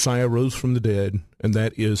 Messiah rose from the dead, and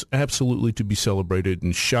that is absolutely to be celebrated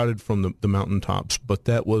and shouted from the mountaintops, but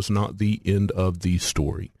that was not the end of the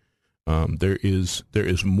story. There is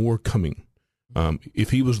more coming.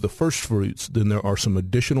 If he was the first fruits, then there are some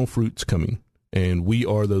additional fruits coming, and we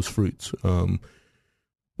are those fruits.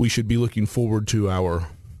 We should be looking forward to our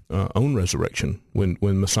own resurrection. When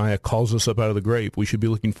Messiah calls us up out of the grave, we should be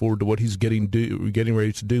looking forward to what he's getting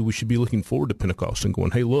ready to do. We should be looking forward to Pentecost and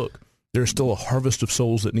going, hey, look, there's still a harvest of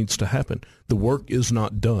souls that needs to happen. The work is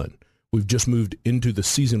not done. We've just moved into the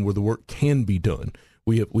season where the work can be done.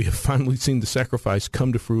 We have finally seen the sacrifice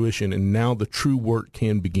come to fruition, and now the true work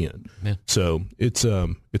can begin. Amen. So it's a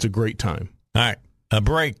great time. All right, a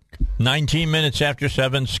break. 19 minutes after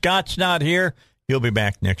 7. Scott's not here. He'll be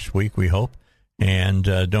back next week, we hope. And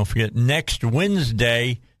don't forget, next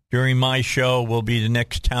Wednesday during my show will be the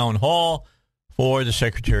next town hall for the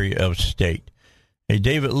Secretary of State. Hey,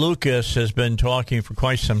 David Lucas has been talking for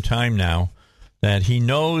quite some time now that he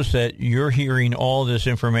knows that you're hearing all this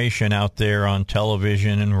information out there on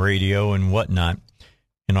television and radio and whatnot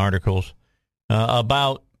in articles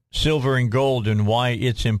about silver and gold and why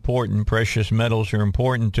it's important. Precious metals are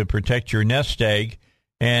important to protect your nest egg,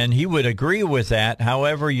 and he would agree with that.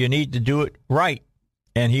 However, you need to do it right,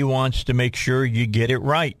 and he wants to make sure you get it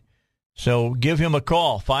right. So give him a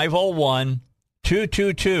call,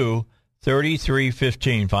 501-222-3315,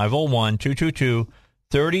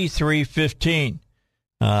 501-222-3315.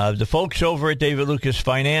 The folks over at David Lucas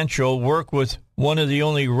Financial work with one of the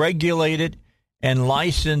only regulated and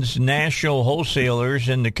licensed national wholesalers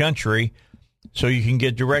in the country, so you can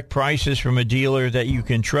get direct prices from a dealer that you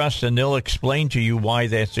can trust, and they'll explain to you why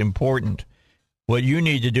that's important. What you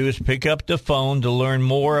need to do is pick up the phone to learn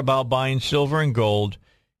more about buying silver and gold,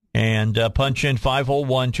 and punch in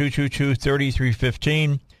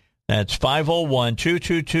 501-222-3315. That's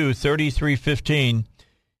 501-222-3315.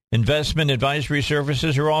 Investment advisory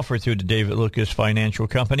services are offered through the David Lucas Financial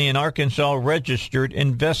Company, an Arkansas registered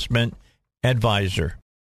investment advisor.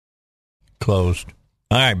 Closed.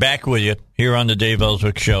 All right, back with you here on the Dave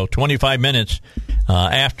Elswick Show. 25 minutes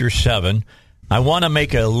after 7. I want to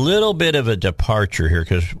make a little bit of a departure here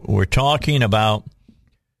because we're talking about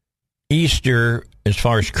Easter as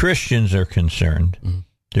far as Christians are concerned. Mm-hmm.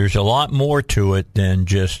 There's a lot more to it than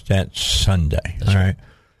just that Sunday. That's all right.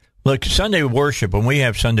 Look, Sunday worship, when we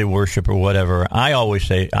have Sunday worship or whatever, I always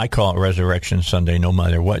say, I call it Resurrection Sunday no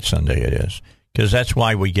matter what Sunday it is, because that's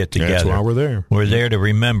why we get together. That's why we're there. We're there to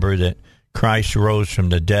remember that Christ rose from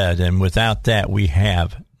the dead, and without that, we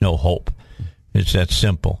have no hope. It's that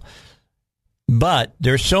simple. But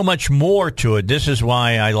there's so much more to it. This is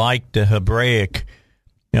why I like the Hebraic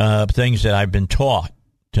things that I've been taught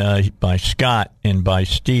by Scott and by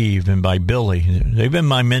Steve and by Billy. They've been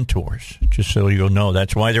my mentors, just so you'll know.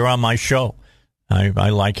 That's why they're on my show.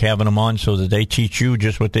 I like having them on so that they teach you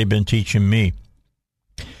just what they've been teaching me.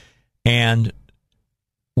 And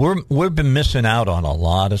we've been missing out on a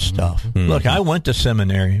lot of stuff. Mm-hmm. Look, I went to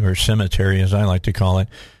seminary, or cemetery as I like to call it,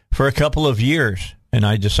 for a couple of years, and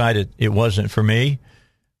I decided it wasn't for me.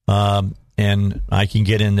 And I can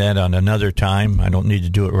get in that on another time. I don't need to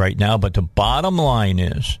do it right now. But the bottom line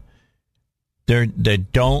is they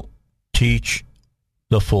don't teach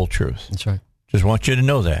the full truth. That's right. Just want you to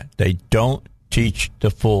know that. They don't teach the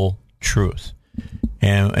full truth.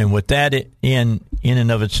 And with that in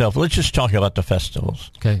and of itself, let's just talk about the festivals.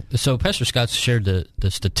 Okay. So Pastor Scott shared the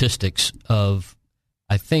statistics of,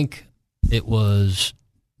 I think it was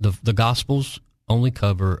the Gospels only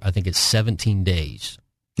cover, I think it's 17 days.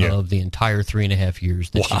 Yeah. Of the entire 3.5 years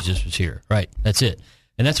that Jesus was here. Right. That's it.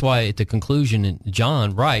 And that's why at the conclusion,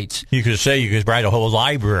 John writes... You could write a whole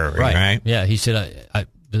library, right? Yeah. He said,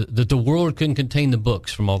 the world couldn't contain the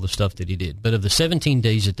books from all the stuff that he did. But of the 17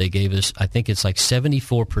 days that they gave us, I think it's like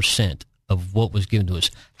 74% of what was given to us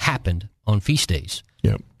happened on feast days.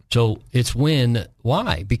 Yep. So it's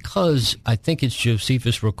why? Because I think it's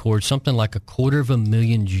Josephus records something like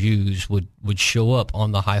 250,000 Jews would show up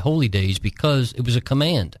on the high holy days because it was a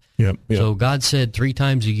command. Yep. So God said 3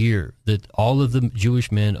 times a year that all of the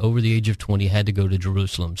Jewish men over the age of 20 had to go to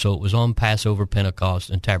Jerusalem. So it was on Passover, Pentecost,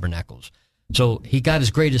 and Tabernacles. So he got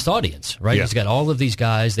his greatest audience, right? Yeah. He's got all of these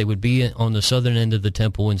guys. They would be on the southern end of the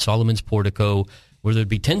temple in Solomon's portico, where there'd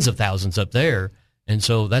be tens of thousands up there. And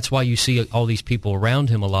so that's why you see all these people around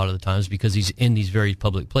him a lot of the times, because he's in these very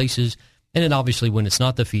public places. And then obviously when it's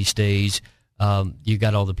not the feast days, you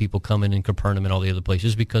got all the people coming in Capernaum and all the other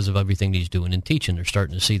places because of everything he's doing and teaching. They're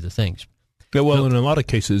starting to see the things. Yeah, well, in a lot of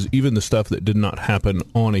cases, even the stuff that did not happen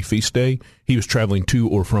on a feast day, he was traveling to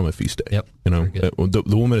or from a feast day. Yep. You know,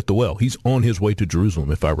 the woman at the well, he's on his way to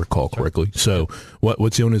Jerusalem, if I recall correctly. So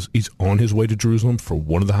what's he on? He's on his way to Jerusalem for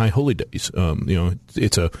one of the high holy days.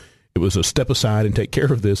 It was a step aside and take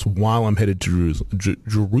care of this while I'm headed to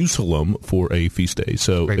Jerusalem for a feast day.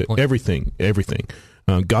 So everything.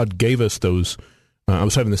 God gave us those. I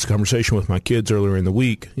was having this conversation with my kids earlier in the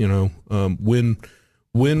week.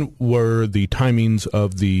 When were the timings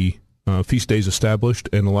of the feast days established?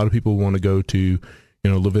 And a lot of people want to go to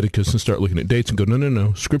Leviticus and start looking at dates and go,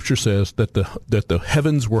 no. Scripture says that the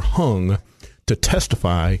heavens were hung to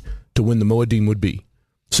testify to when the Moedim would be.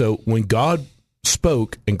 So when God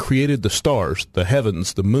spoke and created the stars, the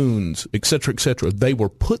heavens, the moons, etc., they were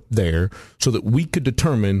put there so that we could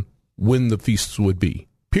determine when the feasts would be.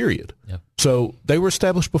 Period. Yeah. So they were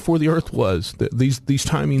established before the earth was. These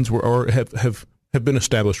timings have been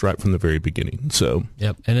established right from the very beginning. So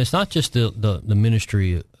yep, and it's not just the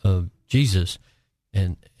ministry of Jesus,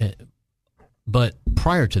 but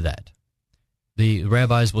prior to that, the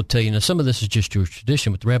rabbis will tell you. Now, some of this is just Jewish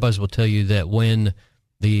tradition, but the rabbis will tell you that when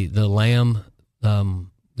the lamb,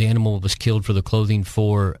 the animal was killed for the clothing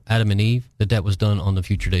for Adam and Eve, that was done on the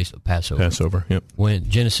future days of Passover. Passover, yep. When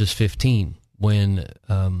Genesis 15, when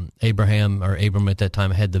Abram at that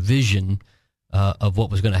time had the vision of what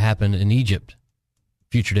was going to happen in Egypt,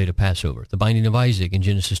 future date of Passover. The binding of Isaac in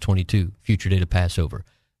Genesis 22, future date of Passover.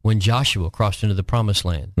 When Joshua crossed into the Promised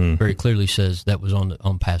Land, very clearly says that was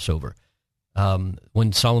on Passover.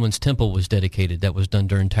 When Solomon's temple was dedicated, that was done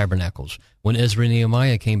during Tabernacles. When Ezra and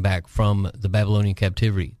Nehemiah came back from the Babylonian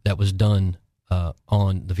captivity, that was done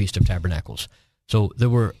on the Feast of Tabernacles. So there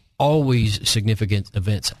were always significant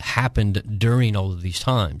events happened during all of these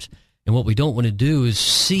times. And what we don't want to do is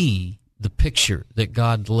see the picture that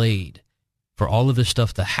God laid for all of this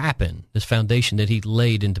stuff to happen, this foundation that he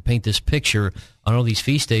laid, and to paint this picture on all these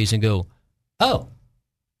feast days and go, oh,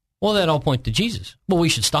 well, that all point to Jesus. Well, we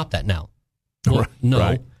should stop that now. Well, no.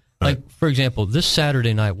 Right. Like, for example, this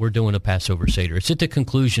Saturday night, we're doing a Passover Seder. It's at the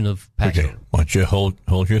conclusion of Passover. Okay, why don't you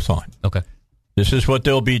hold your thought. Okay. This is what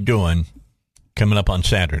they'll be doing coming up on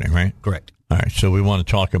Saturday, right? Correct. All right, so we want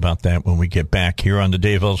to talk about that when we get back here on the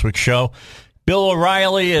Dave Elswick Show. Bill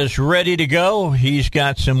O'Reilly is ready to go. He's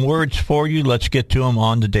got some words for you. Let's get to him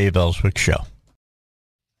on the Dave Elswick Show.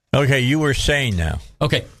 Okay, you were saying now.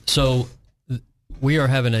 Okay, so we are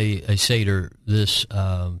having a Seder this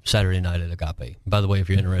Saturday night at Agape. By the way, if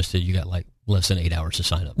you're interested, you got like less than 8 hours to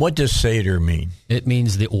sign up. What does Seder mean? It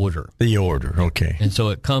means the order. The order, okay. And so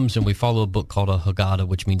it comes, and we follow a book called a Haggadah,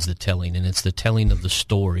 which means the telling, and it's the telling of the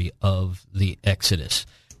story of the Exodus.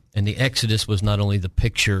 And the Exodus was not only the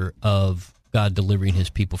picture of God delivering his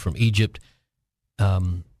people from Egypt,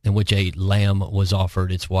 in which a lamb was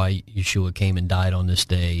offered. It's why Yeshua came and died on this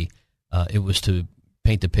day. It was to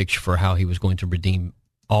paint the picture for how he was going to redeem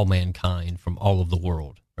all mankind from all of the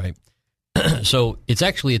world, right? So it's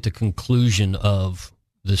actually at the conclusion of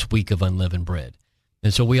this week of unleavened bread.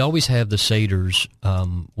 And so we always have the Seders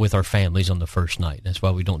with our families on the first night. That's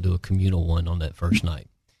why we don't do a communal one on that first night.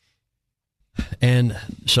 And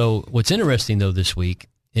so what's interesting, though, this week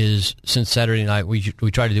is since Saturday night, we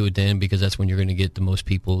try to do it then because that's when you're going to get the most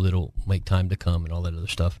people that'll make time to come and all that other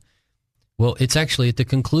stuff. Well, it's actually at the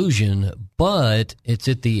conclusion, but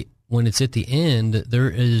when it's at the end, there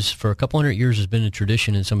is, for a couple hundred years, has been a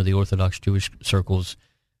tradition in some of the Orthodox Jewish circles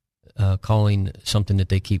calling something that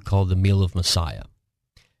they keep called the Meal of Messiah.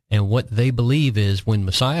 And what they believe is when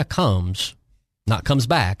Messiah comes, not comes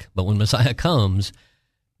back, but when Messiah comes,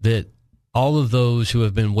 that all of those who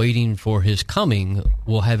have been waiting for his coming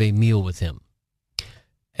will have a meal with him.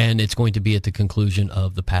 And it's going to be at the conclusion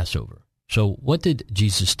of the Passover. So what did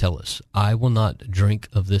Jesus tell us? I will not drink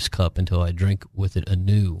of this cup until I drink with it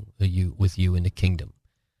anew with you in the kingdom.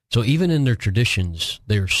 So even in their traditions,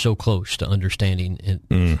 they are so close to understanding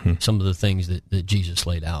some of the things that Jesus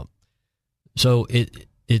laid out. So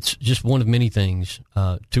it's just one of many things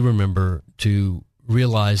to remember, to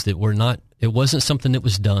realize that it wasn't something that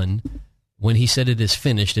was done. When he said it is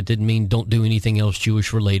finished, it didn't mean don't do anything else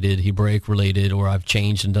Jewish-related, Hebraic-related, or I've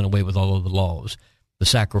changed and done away with all of the laws. The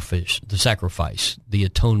sacrifice, the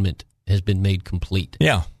atonement has been made complete.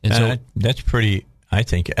 Yeah, and so that's pretty, I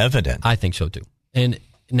think, evident. I think so too. And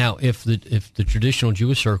now, if the traditional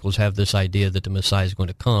Jewish circles have this idea that the Messiah is going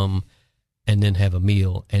to come and then have a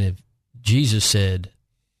meal, and if Jesus said,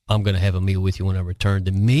 "I'm going to have a meal with you when I return,"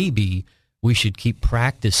 then maybe we should keep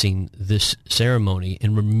practicing this ceremony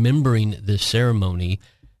and remembering this ceremony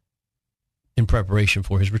in preparation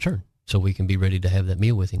for his return, so we can be ready to have that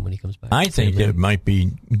meal with him when he comes back. I think it might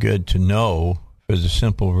be good to know, for the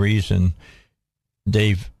simple reason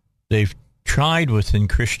they've tried within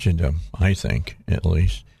Christendom, I think, at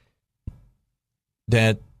least,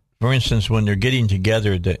 that, for instance, when they're getting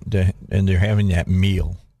together and they're having that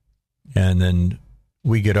meal, and then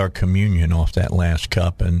we get our communion off that last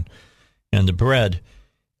cup and the bread.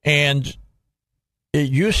 And it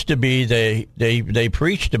used to be they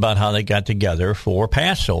preached about how they got together for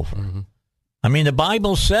Passover. Mm-hmm. I mean, the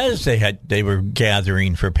Bible says they were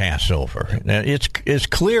gathering for Passover. It's as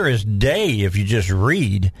clear as day if you just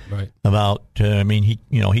read about.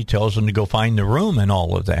 He tells them to go find the room and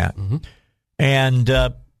all of that, and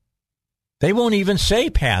they won't even say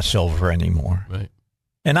Passover anymore. Right.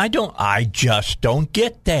 And I just don't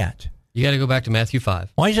get that. You got to go back to Matthew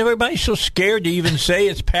 5. Why is everybody so scared to even say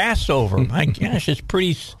it's Passover? My gosh, it's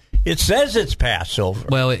pretty. It says it's Passover.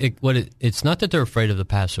 Well, it's not that they're afraid of the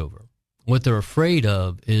Passover. What they're afraid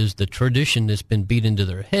of is the tradition that's been beat into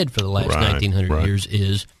their head for the last 1,900 years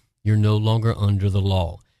is you're no longer under the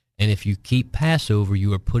law. And if you keep Passover,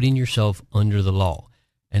 you are putting yourself under the law.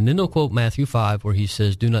 And then they'll quote Matthew 5 where he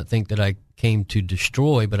says, do not think that I came to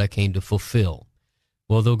destroy, but I came to fulfill.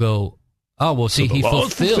 Well, they'll go, oh, well, see, So he the law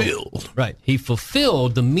is fulfilled. fulfilled. Right. He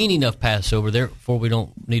fulfilled the meaning of Passover. Therefore, we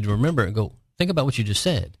don't need to remember it and go, think about what you just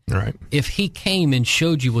said. Right. If he came and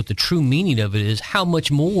showed you what the true meaning of it is, how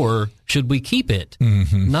much more should we keep it?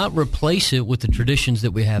 Mm-hmm. Not replace it with the traditions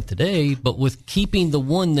that we have today, but with keeping the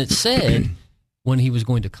one that said when he was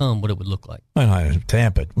going to come, what it would look like. Well, I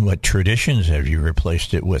understand, but what traditions have you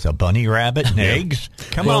replaced it with? A bunny rabbit and eggs?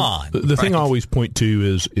 Come on. The thing I always point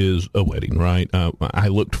to is a wedding, right? I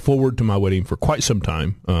looked forward to my wedding for quite some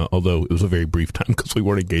time, although it was a very brief time because we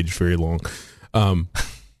weren't engaged very long.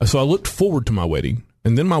 So I looked forward to my wedding,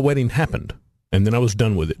 and then my wedding happened, and then I was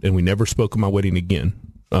done with it, and we never spoke of my wedding again.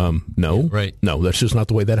 No, right? No, that's just not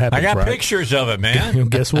the way that happens. I got right? pictures of it, man.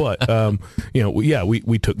 Guess what?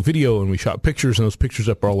 We took video and we shot pictures, and those pictures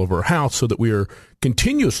up all over our house, so that we are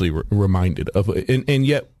continuously reminded of it. And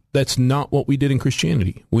yet, that's not what we did in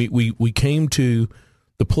Christianity. We came to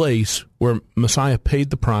the place where Messiah paid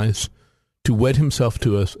the price to wed himself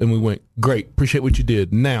to us, and we went, great, appreciate what you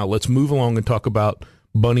did. Now let's move along and talk about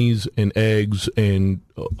bunnies and eggs and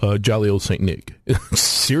jolly old Saint Nick.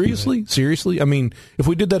 Seriously. I mean, if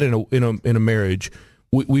we did that in a marriage,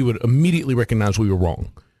 we would immediately recognize we were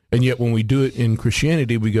wrong. And yet, when we do it in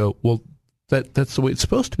Christianity, we go, well, that's the way it's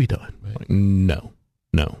supposed to be done. Right. Like, no,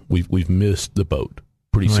 we've missed the boat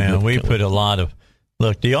pretty significantly. We put a lot of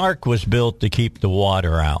look. The ark was built to keep the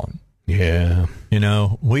water out. Yeah,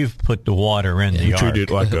 we've put the water in the ark. Treat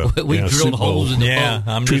it like a we drilled soup bowl. holes in the boat.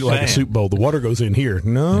 I'm Treat just it like saying. a soup bowl. The water goes in here.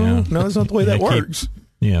 No, that's not the way that works.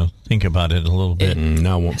 Think about it a little bit.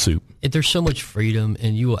 Now I want soup. There's so much freedom,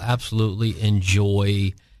 and you will absolutely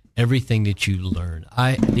enjoy everything that you learn.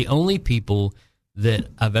 The only people that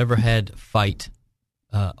I've ever had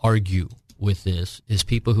argue with this is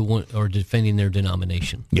people who are defending their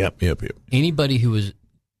denomination. Yep. Anybody who is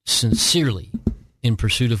sincerely in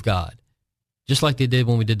pursuit of God, just like they did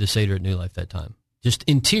when we did the Seder at New Life that time, just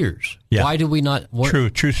in tears. Yeah. Why do we not?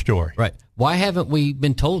 True story. Right. Why haven't we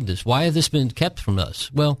been told this? Why has this been kept from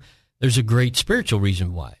us? Well, there's a great spiritual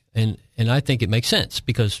reason why, and I think it makes sense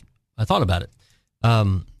because I thought about it.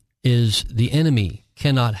 Is the enemy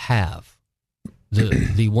cannot have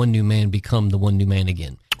the one new man become the one new man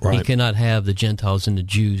again. Right. He cannot have the Gentiles and the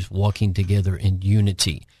Jews walking together in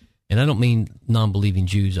unity. And I don't mean non-believing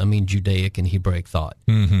Jews. I mean Judaic and Hebraic thought.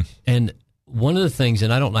 Mm-hmm. And one of the things,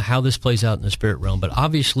 and I don't know how this plays out in the spirit realm, but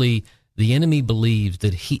obviously the enemy believes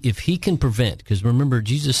that if he can prevent, because remember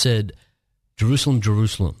Jesus said, Jerusalem,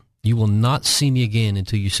 Jerusalem, you will not see me again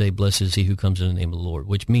until you say, blessed is he who comes in the name of the Lord,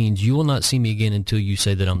 which means you will not see me again until you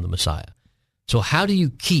say that I'm the Messiah. So how do you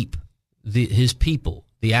keep his people,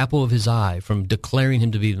 the apple of his eye, from declaring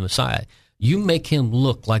him to be the Messiah? You make him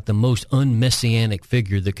look like the most unmessianic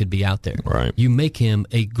figure that could be out there. Right. You make him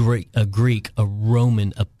a Greek, a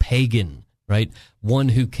Roman, a pagan, right? One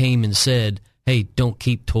who came and said, hey, don't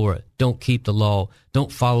keep Torah, don't keep the law,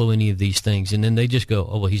 don't follow any of these things. And then they just go,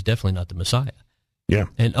 oh, well, he's definitely not the Messiah. Yeah.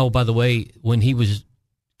 And, oh, by the way, when he was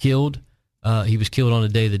killed on a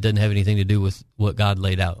day that doesn't have anything to do with what God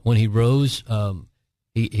laid out. When he rose,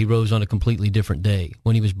 he rose on a completely different day.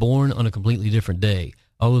 When he was born, on a completely different day.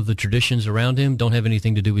 All of the traditions around him don't have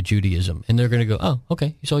anything to do with Judaism. And they're going to go, oh,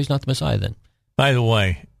 okay, so he's not the Messiah then. By the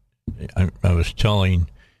way, I was telling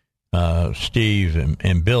Steve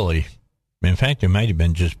and Billy, in fact, it might have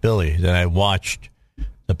been just Billy, that I watched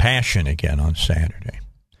The Passion again on Saturday.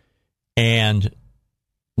 And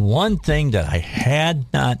one thing that I had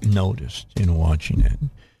not noticed in watching it,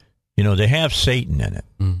 they have Satan in it.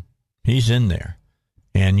 Mm. He's in there.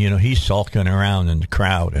 And, he's sulking around in the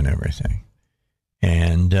crowd and everything.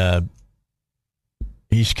 And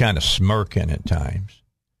he's kind of smirking at times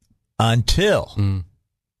until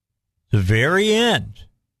the very end.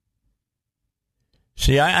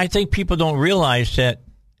 See, I think people don't realize that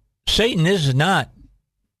Satan is not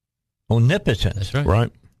omnipotent. That's right.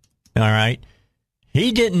 Right. All right.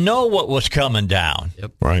 He didn't know what was coming down.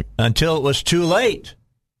 Yep. Right. Until it was too late.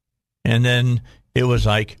 And then it was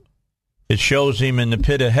like, it shows him in the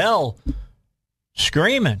pit of hell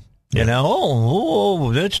screaming,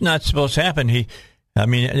 oh, that's not supposed to happen.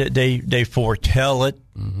 They foretell it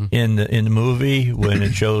in the movie when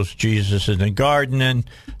it shows Jesus in the garden and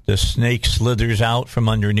the snake slithers out from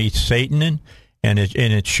underneath Satan. and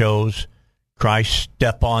it shows Christ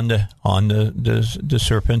step on the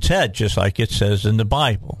serpent's head, just like it says in the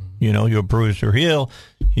Bible. You'll bruise her heel,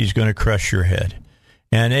 he's going to crush your head.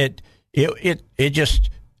 And it just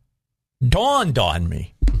dawned on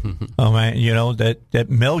me. Oh man, that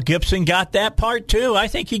Mel Gibson got that part too. I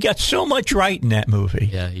think he got so much right in that movie.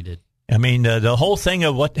 Yeah, he did. I mean, the whole thing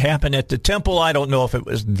of what happened at the temple, I don't know if it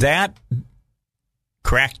was that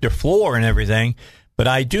cracked the floor and everything, but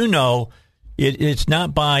I do know it's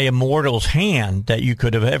not by a mortal's hand that you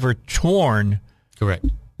could have ever torn correct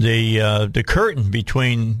the curtain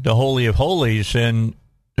between the Holy of Holies and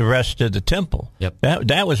the rest of the temple. Yep.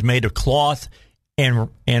 That was made of cloth and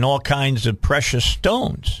all kinds of precious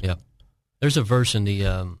stones. Yeah. There's a verse in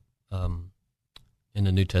the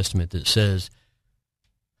New Testament that says,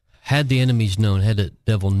 had the enemies known, had the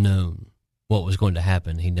devil known what was going to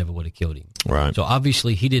happen, he never would have killed him. Right. So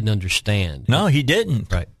obviously he didn't understand. No, he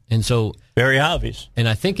didn't. Right. And so very obvious. And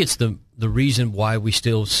I think it's the reason why we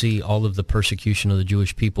still see all of the persecution of the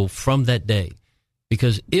Jewish people from that day.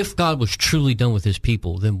 Because if God was truly done with his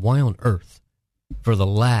people, then why on earth, for the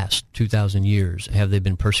last 2,000 years, have they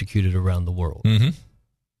been persecuted around the world? Mm-hmm.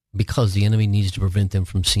 Because the enemy needs to prevent them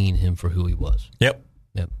from seeing him for who he was. Yep.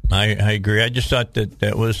 I agree. I just thought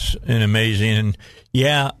that was an amazing. And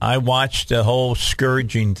yeah, I watched the whole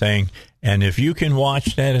scourging thing. And if you can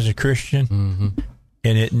watch that as a Christian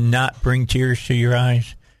and it not bring tears to your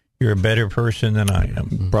eyes, you're a better person than I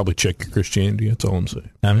am. Probably check your Christianity. That's all I'm saying.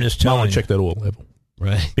 I'm just telling you. Check that oil level.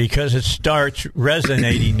 Right. Because it starts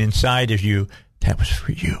resonating inside of you. That was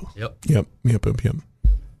for you. Yep.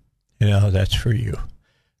 That's for you.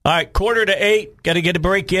 All right, 7:45. Got to get a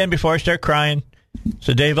break in before I start crying. It's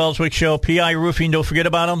the Dave Elswick Show. PI Roofing, don't forget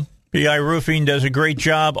about them. PI Roofing does a great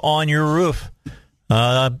job on your roof.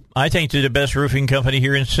 I think they're the best roofing company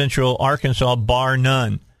here in Central Arkansas, bar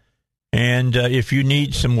none. And if you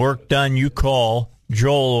need some work done, you call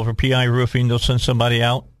Joel over PI Roofing. They'll send somebody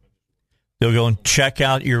out. They'll go and check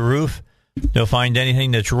out your roof. They'll find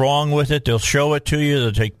anything that's wrong with it. They'll show it to you.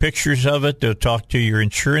 They'll take pictures of it. They'll talk to your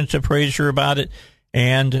insurance appraiser about it,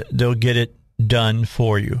 and they'll get it done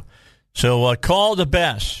for you. So call the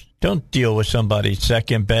best. Don't deal with somebody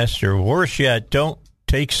second best, or worse yet, don't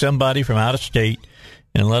take somebody from out of state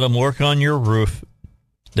and let them work on your roof.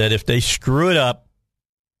 That if they screw it up,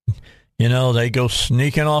 they go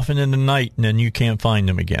sneaking off into the night, and then you can't find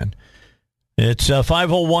them again. It's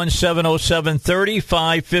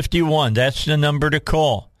 501-707-3551. That's the number to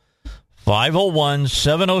call.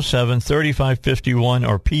 501-707-3551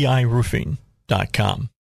 or piroofing.com.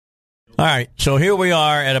 All right, so here we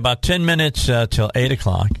are at about 10 minutes till 8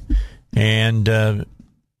 o'clock, and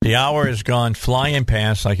the hour has gone flying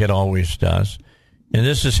past like it always does. And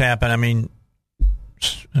this has happened. I mean,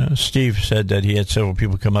 Steve said that he had several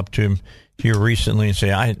people come up to him here recently and say,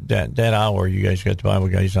 that hour you guys got the Bible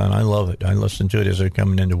guys on, I love it. I listen to it as they're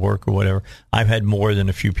coming into work or whatever. I've had more than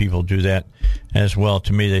a few people do that as well.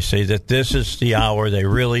 To me, they say that this is the hour they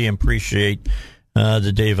really appreciate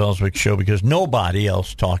the Dave Elswick Show because nobody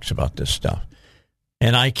else talks about this stuff.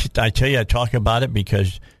 And I tell you, I talk about it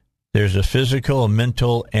because there's a physical, a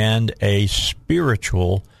mental, and a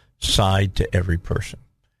spiritual side to every person.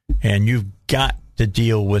 And you've got to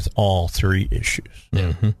deal with all three issues.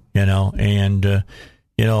 Mm-hmm.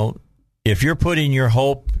 If you're putting your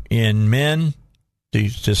hope in men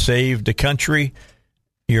to save the country,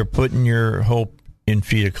 you're putting your hope in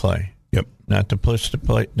feet of clay. Yep. Not the place to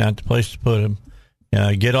put them.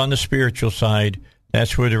 Get on the spiritual side.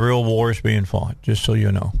 That's where the real war is being fought, just so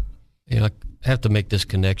you know. I have to make this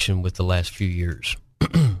connection with the last few years.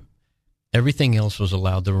 Everything else was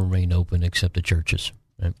allowed to remain open except the churches.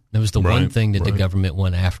 Right? That was the one thing that the government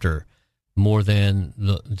went after more than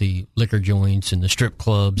the liquor joints and the strip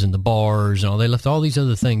clubs and the bars and all. They left all these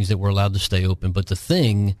other things that were allowed to stay open. But the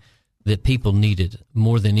thing that people needed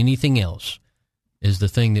more than anything else is the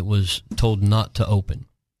thing that was told not to open.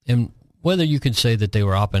 And whether you could say that they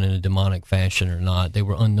were operating in a demonic fashion or not, they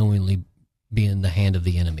were unknowingly being the hand of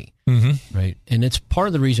the enemy. Mm-hmm. Right? And it's part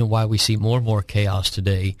of the reason why we see more and more chaos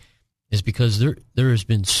today is because there has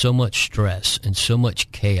been so much stress and so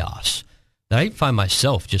much chaos that I find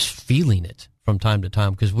myself just feeling it from time to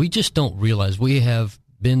time because we just don't realize we have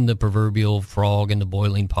been the proverbial frog in the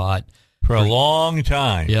boiling pot for a long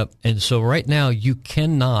time. Yep. And so right now you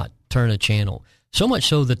cannot turn a channel. So much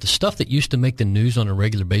so that the stuff that used to make the news on a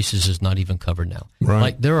regular basis is not even covered now. Right.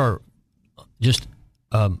 Like there are just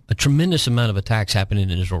a tremendous amount of attacks happening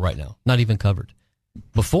in Israel right now, not even covered.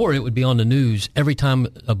 Before, it would be on the news every time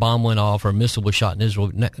a bomb went off or a missile was shot in Israel.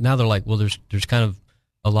 Now they're like, well, there's kind of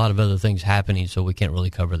a lot of other things happening, so we can't really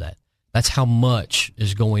cover that. That's how much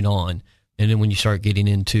is going on And then when you start getting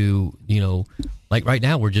into, like right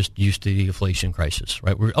now, we're just used to the inflation crisis,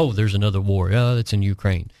 right? There's another war. Oh, that's in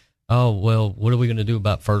Ukraine. Oh, well, what are we going to do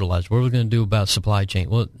about fertilizer? What are we going to do about supply chain?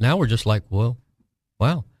 Well, now we're just like, well,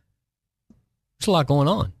 wow, there's a lot going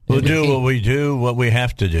on. We'll do what we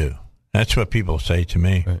have to do. That's what people say to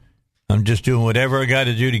me. Right. I'm just doing whatever I got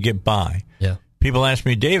to do to get by. Yeah. People ask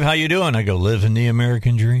me, Dave, how you doing? I go, living the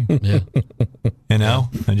American dream. Yeah.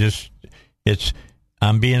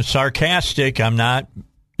 I'm being sarcastic. I'm not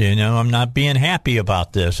being happy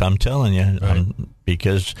about this. I'm telling you, right.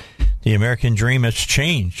 Because the American dream has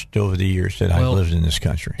changed over the years that I've lived in this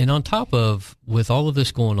country. And on top of, with all of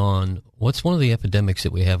this going on, what's one of the epidemics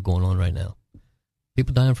that we have going on right now?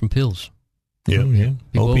 People dying from pills. Yeah.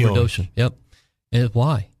 People overdosing. Yep. And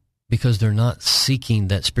why? Because they're not seeking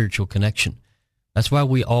that spiritual connection. That's why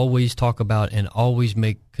we always talk about and always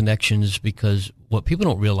make connections, because what people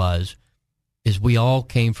don't realize is we all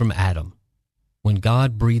came from Adam. When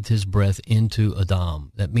God breathed his breath into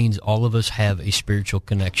Adam, that means all of us have a spiritual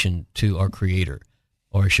connection to our Creator.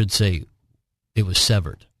 Or I should say, it was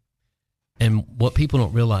severed. And what people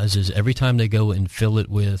don't realize is every time they go and fill it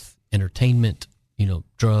with entertainment,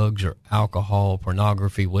 drugs or alcohol,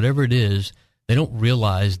 pornography, whatever it is, they don't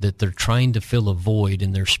realize that they're trying to fill a void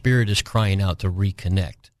and their spirit is crying out to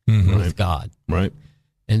reconnect with God. Right.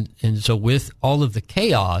 And so with all of the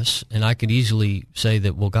chaos, and I could easily say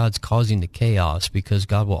that, well, God's causing the chaos because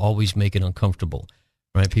God will always make it uncomfortable,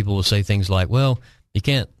 right? People will say things like, well, you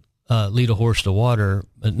can't lead a horse to water,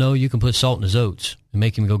 but no, you can put salt in his oats and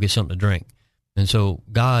make him go get something to drink. And so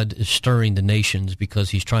God is stirring the nations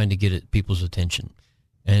because he's trying to get people's attention.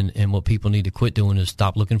 And what people need to quit doing is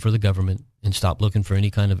stop looking for the government and stop looking for any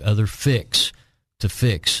kind of other fix to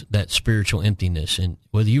fix that spiritual emptiness. And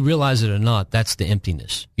whether you realize it or not, that's the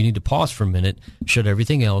emptiness. You need to pause for a minute, shut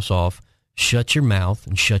everything else off, shut your mouth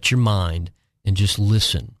and shut your mind, and just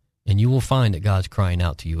listen. And you will find that God's crying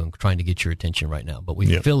out to you and trying to get your attention right now. But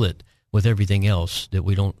we fill it with everything else that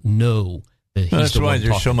we don't know that he's That's the why one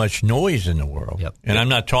there's talking. so much noise in the world. Yep. And I'm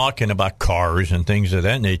not talking about cars and things of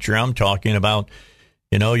that nature. I'm talking about,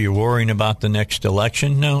 you're worrying about the next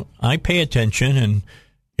election. No, I pay attention, and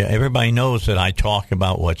everybody knows that I talk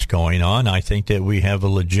about what's going on. I think that we have a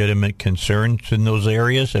legitimate concerns in those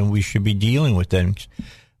areas, and we should be dealing with them.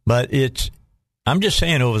 But I'm just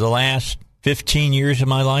saying, over the last 15 years of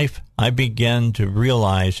my life, I began to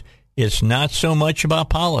realize it's not so much about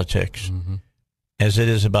politics as it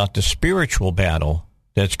is about the spiritual battle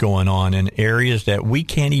that's going on in areas that we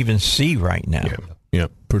can't even see right now. Yeah,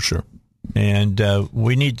 for sure. And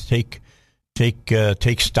we need to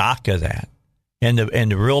take stock of that. And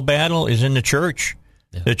the real battle is in the church.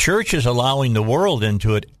 Yeah. The church is allowing the world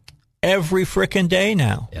into it every frickin' day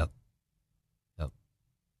now. Yep.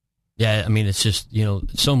 Yeah, I mean, it's just,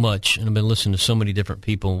 so much. And I've been listening to so many different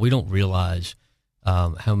people, and we don't realize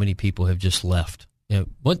how many people have just left. I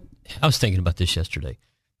was thinking about this yesterday.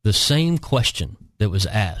 The same question that was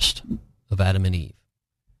asked of Adam and Eve.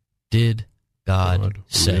 Did God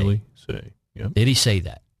say? Really say? Yep. Did he say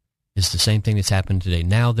that? It's the same thing that's happened today.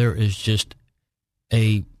 Now there is just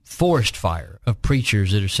a forest fire of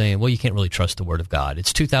preachers that are saying, well, you can't really trust the Word of God.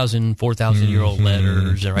 It's 2,000, 4,000-year-old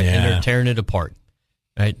letters, right? And they're tearing it apart.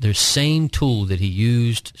 Right? The same tool that he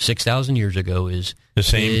used 6,000 years ago is the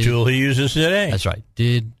same tool he uses today. That's right.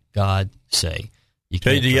 Did God say?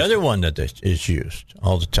 The other one that is used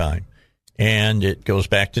all the time, and it goes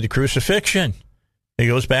back to the crucifixion. It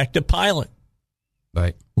goes back to Pilate.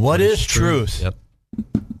 Right. What is truth? Yep.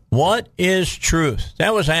 What is truth?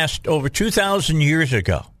 That was asked over 2,000 years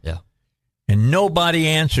ago. Yeah. And nobody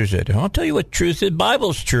answers it. I'll tell you what truth is. The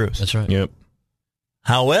Bible's truth. That's right. Yep.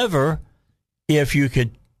 However, if you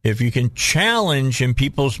can challenge in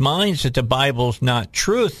people's minds that the Bible's not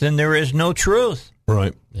truth, then there is no truth.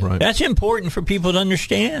 Right. Yeah. Right. That's important for people to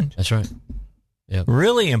understand. That's right. Yep.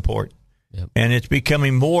 Really important. Yep. And it's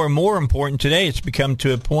becoming more and more important today. It's become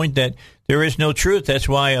to a point that there is no truth. That's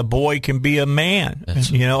why a boy can be a man,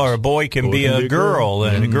 or a boy can be a girl,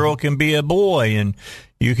 and a girl can be a boy, and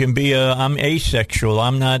you can be I'm asexual,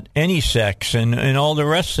 I'm not any sex, and all the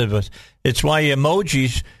rest of us. It's why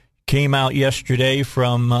emojis came out yesterday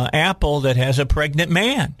from Apple that has a pregnant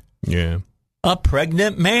man. Yeah. A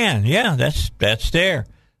pregnant man. Yeah, that's there.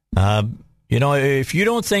 If you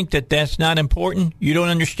don't think that that's not important, you don't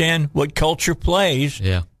understand what culture plays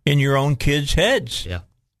in your own kids' heads. Yeah.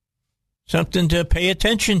 Something to pay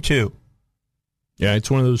attention to. Yeah, it's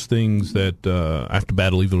one of those things that I have to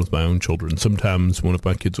battle even with my own children. Sometimes one of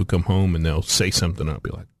my kids will come home and they'll say something, and I'll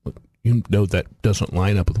be like, look, that doesn't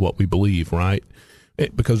line up with what we believe, right?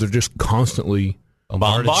 Because they're just constantly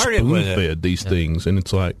bombarded with it. Spoon-fed these things, and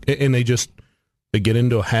it's like, and they get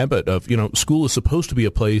into a habit of, school is supposed to be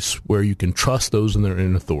a place where you can trust those that are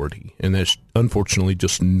in authority, and that's unfortunately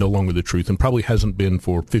just no longer the truth, and probably hasn't been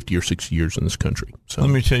for 50 or 60 years in this country. So let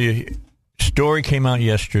me tell you, a story came out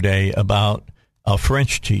yesterday about a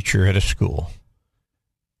French teacher at a school.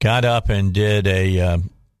 Got up and did a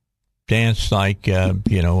dance like, a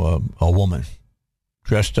woman.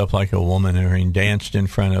 Dressed up like a woman and danced in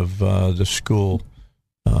front of the school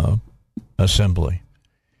assembly.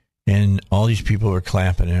 And all these people were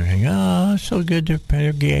clapping and everything. Oh, so good,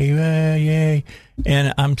 they're gay, yay.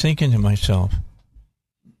 And I'm thinking to myself,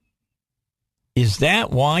 is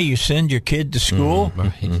that why you send your kid to school?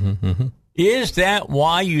 Is that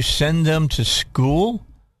why you send them to school?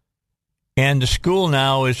 And the school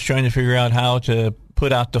now is trying to figure out how to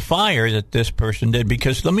put out the fire that this person did.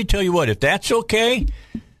 Because let me tell you what, if that's okay,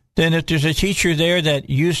 then if there's a teacher there that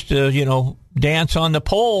used to, dance on the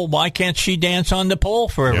pole, why can't she dance on the pole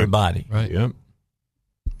for everybody? Right, yep.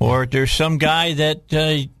 Or if there's some guy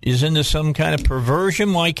that is into some kind of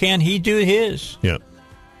perversion, why can't he do his? Yep.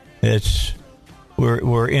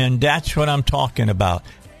 We're in, that's what I'm talking about.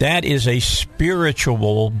 That is a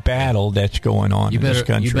spiritual battle that's going on in this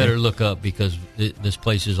country. You better look up because this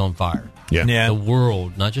place is on fire. Yeah. The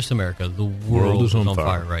world, not just America, the world is on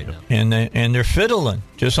fire right now. And they're fiddling,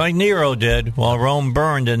 just like Nero did while Rome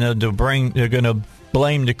burned, and they're going to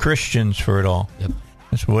blame the Christians for it all. Yep.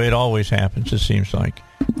 That's the way it always happens, it seems like.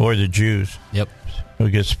 Or the Jews. Yep. We'll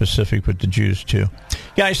get specific with the Jews, too.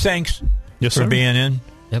 Guys, thanks for being in.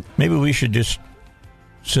 Yep. Maybe we should just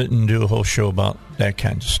sit and do a whole show about that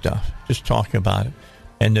kind of stuff. Just talk about it.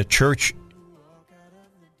 And the church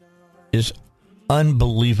is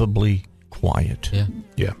unbelievably quiet.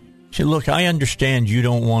 Yeah. See, look, I understand you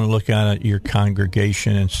don't want to look at your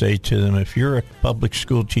congregation and say to them, if you're a public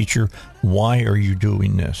school teacher, why are you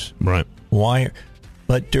doing this? Right. Why?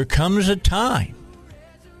 But there comes a time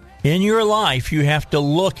in your life you have to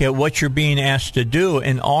look at what you're being asked to do,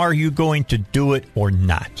 and are you going to do it or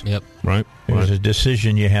not? Yep. Right. There's a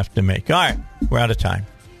decision you have to make. All right, we're out of time.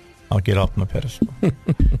 I'll get off my pedestal.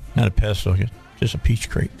 Not a pedestal, just a peach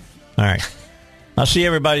crate. All right. I'll see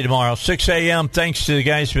everybody tomorrow, 6 a.m. Thanks to the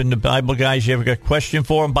guys from the Bible Guys. You ever got a question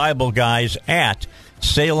for them? BibleGuys at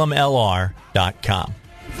SalemLR.com.